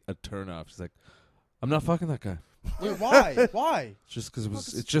immediately a turnoff. She's like, I'm not fucking that guy. Wait, why? Why? Just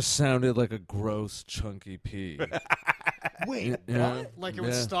because it just sounded like a gross, chunky pee. Wait, Like it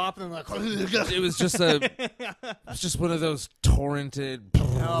would stop and then like. It was just one of those torrented.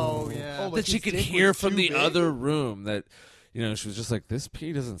 Oh yeah. Oh, like that she his could dick hear was from too the big? other room. That she was just like, this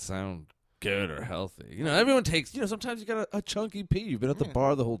pee doesn't sound good or healthy. Everyone takes. Sometimes you got a chunky pee. You've been at the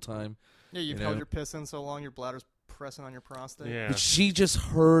bar the whole time. Yeah, you've You held know? your piss in so long, your bladder's pressing on your prostate. Yeah. But she just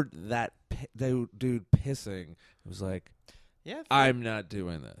heard that dude pissing. It was like, Yeah. I'm not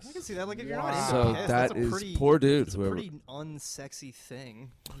doing this. I can see that. Like if you're Wow. not into So piss, that that's a is pretty poor dude, It's a whoever- pretty unsexy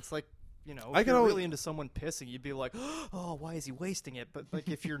thing. It's like. I If can you're always- really into someone pissing, you'd be like, "Oh, why is he wasting it?" But like,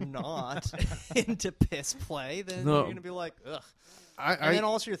 if you're not into piss play, then No. you're gonna be like, "Ugh." And then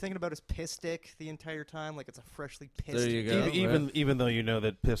also you're thinking about his piss stick the entire time, like it's a freshly pissed. There you go. dick. even though you know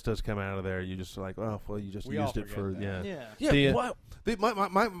that piss does come out of there, you just like, oh, well, you just We all used it forget for that. yeah. Yeah. Yeah. The,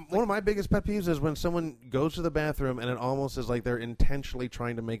 one of my biggest pet peeves is when someone goes to the bathroom and it almost is like they're intentionally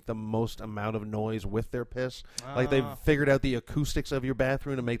trying to make the most amount of noise with their piss. Like they've figured out the acoustics of your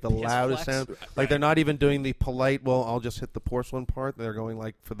bathroom to make the Piss loudest flex. sound. Like they're not even doing the polite, well, I'll just hit the porcelain part. They're going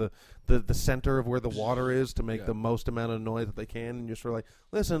like for the center of where the water is to make the most amount of noise that they can. And you're sort of like,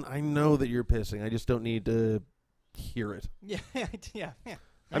 listen, I know that you're pissing. I just don't need to hear it. Yeah, yeah.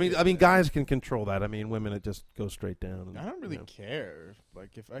 I mean, guys can control that. I mean, women, it just goes straight down. And, I don't really care.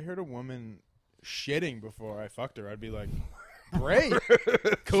 Like, if I heard a woman shitting before I fucked her, I'd be like, great,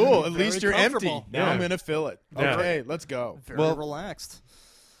 cool. At least you're empty. comfortable. Now Yeah. I'm gonna fill it. Yeah. Okay, let's go. Very Well- relaxed.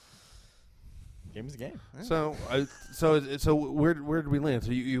 Game is the game. So where did we land?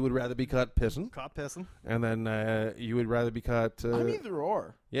 So you would rather be caught pissing, Caught pissing. and then you would rather be caught. I'm either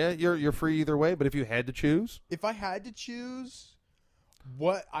or. Yeah, you're free either way. But if you had to choose, If I had to choose,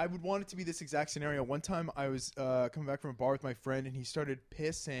 what I would want it to be this exact scenario. One time I was coming back from a bar with my friend, and he started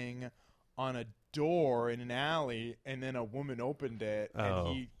pissing on a door in an alley, and then a woman opened it, and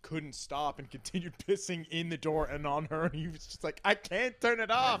he couldn't stop and continued pissing in the door and on her, and he was just like, I can't turn it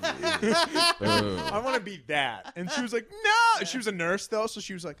off. I want to be that. And she was like, no. She was a nurse though, so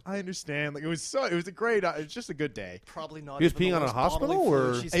she was like, I understand. Like it was a great. It was just a good day. Probably not. He was even the peeing on a worst hospital, bodily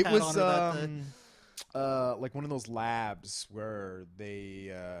fluid or- she's It had was on her that day. like one of those labs where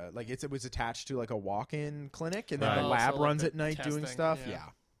they like it was attached to like a walk-in clinic, and then Right. the Oh, lab so like runs the at night doing testing, stuff. yeah.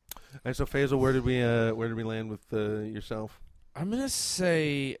 Yeah. and so Faisal, where did we land with yourself? I'm gonna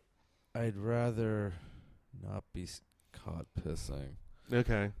say I'd rather not be caught pissing.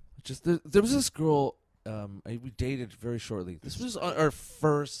 Okay. Just there was this girl we dated very shortly. This was on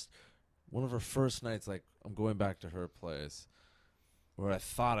one of our first nights. Like I'm going back to her place where I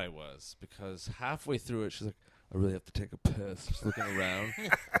thought I was, because halfway through it she's like, I really have to take a piss. She's looking around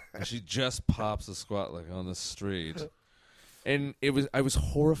and she just pops a squat like on the street, and I was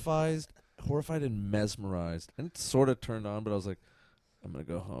horrified and mesmerized, and it sort of turned on, but I was like, I'm gonna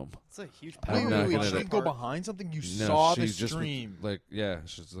go home. It's a huge I'm power not move gonna on She her didn't go part. behind something. You No, saw she the just stream.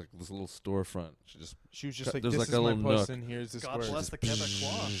 she's like this little storefront. She was just like, there's this like is a my little puss, nook. and here's the God square. bless the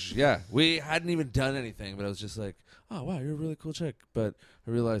Quebecois. Yeah, we hadn't even done anything, but I was just like, "Oh wow, you're a really cool chick." But I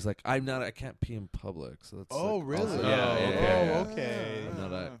realized like I can't pee in public, so that's Oh, like, really? also- Yeah, yeah. okay. I'm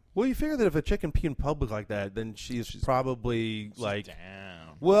not a- Well, you figure that if a chick can pee in public like that, then she's probably like,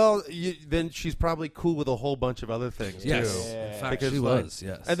 down. well, then she's probably cool with a whole bunch of other things Yes, too. Yeah. in fact, Because, she like- was.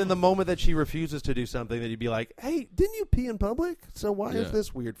 Yes, And then the moment that she refuses to do something, that you'd be like, "Hey, didn't you pee in public? So why is Yeah.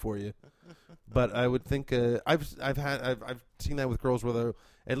 this weird for you?" But I would think I've seen that with girls where they're,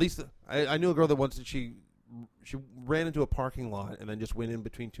 at least I knew a girl that once she ran into a parking lot and then just went in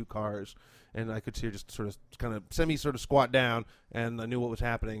between two cars, and I could see her just sort of kind of sort of squat down, and I knew what was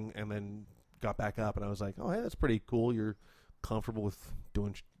happening, and then got back up, and I was like, "Oh, hey, that's pretty cool. You're comfortable with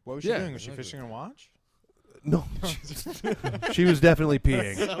doing." What was she Yeah, doing? Was she exactly. fishing her watch? No, she was definitely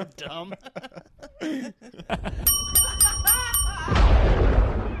peeing. So dumb.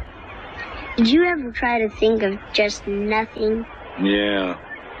 Did you ever try to think of just nothing? Yeah.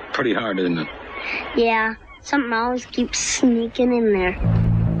 Pretty hard, isn't it? Yeah, something always keeps sneaking in there.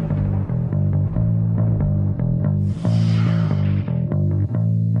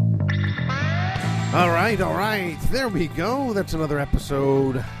 All right. There we go. That's another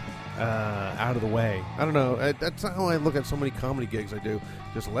episode out of the way. I don't know. That's how I look at so many comedy gigs I do.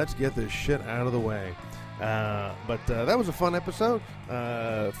 Just let's get this shit out of the way. But that was a fun episode.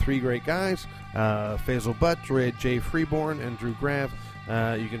 3 great guys. Faisal Butt, Jay Freeborn, and Drew Grav.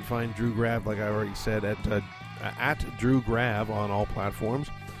 You can find Drew Grav, like I already said, at Drew Grav on all platforms.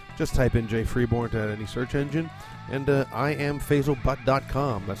 Just type in Jay Freeborn to any search engine. And I am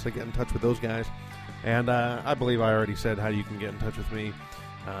FaisalButt.com. That's to get in touch with those guys. And I believe I already said how you can get in touch with me.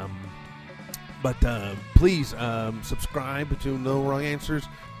 But please subscribe to No Wrong Answers.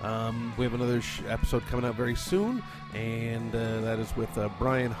 We have another episode coming out very soon, and that is with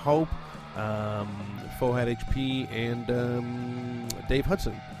Brian Hope, Fohat HP, and Dave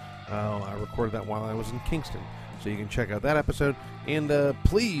Hudson. I recorded that while I was in Kingston, so you can check out that episode. And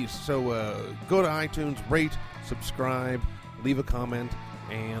please, go to iTunes, rate, subscribe, leave a comment,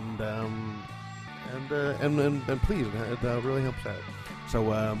 and please, it really helps out. So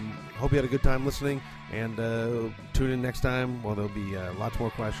hope you had a good time listening, and tune in next time. Well, there'll be lots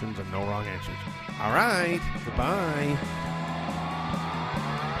more questions and no wrong answers. All right, goodbye.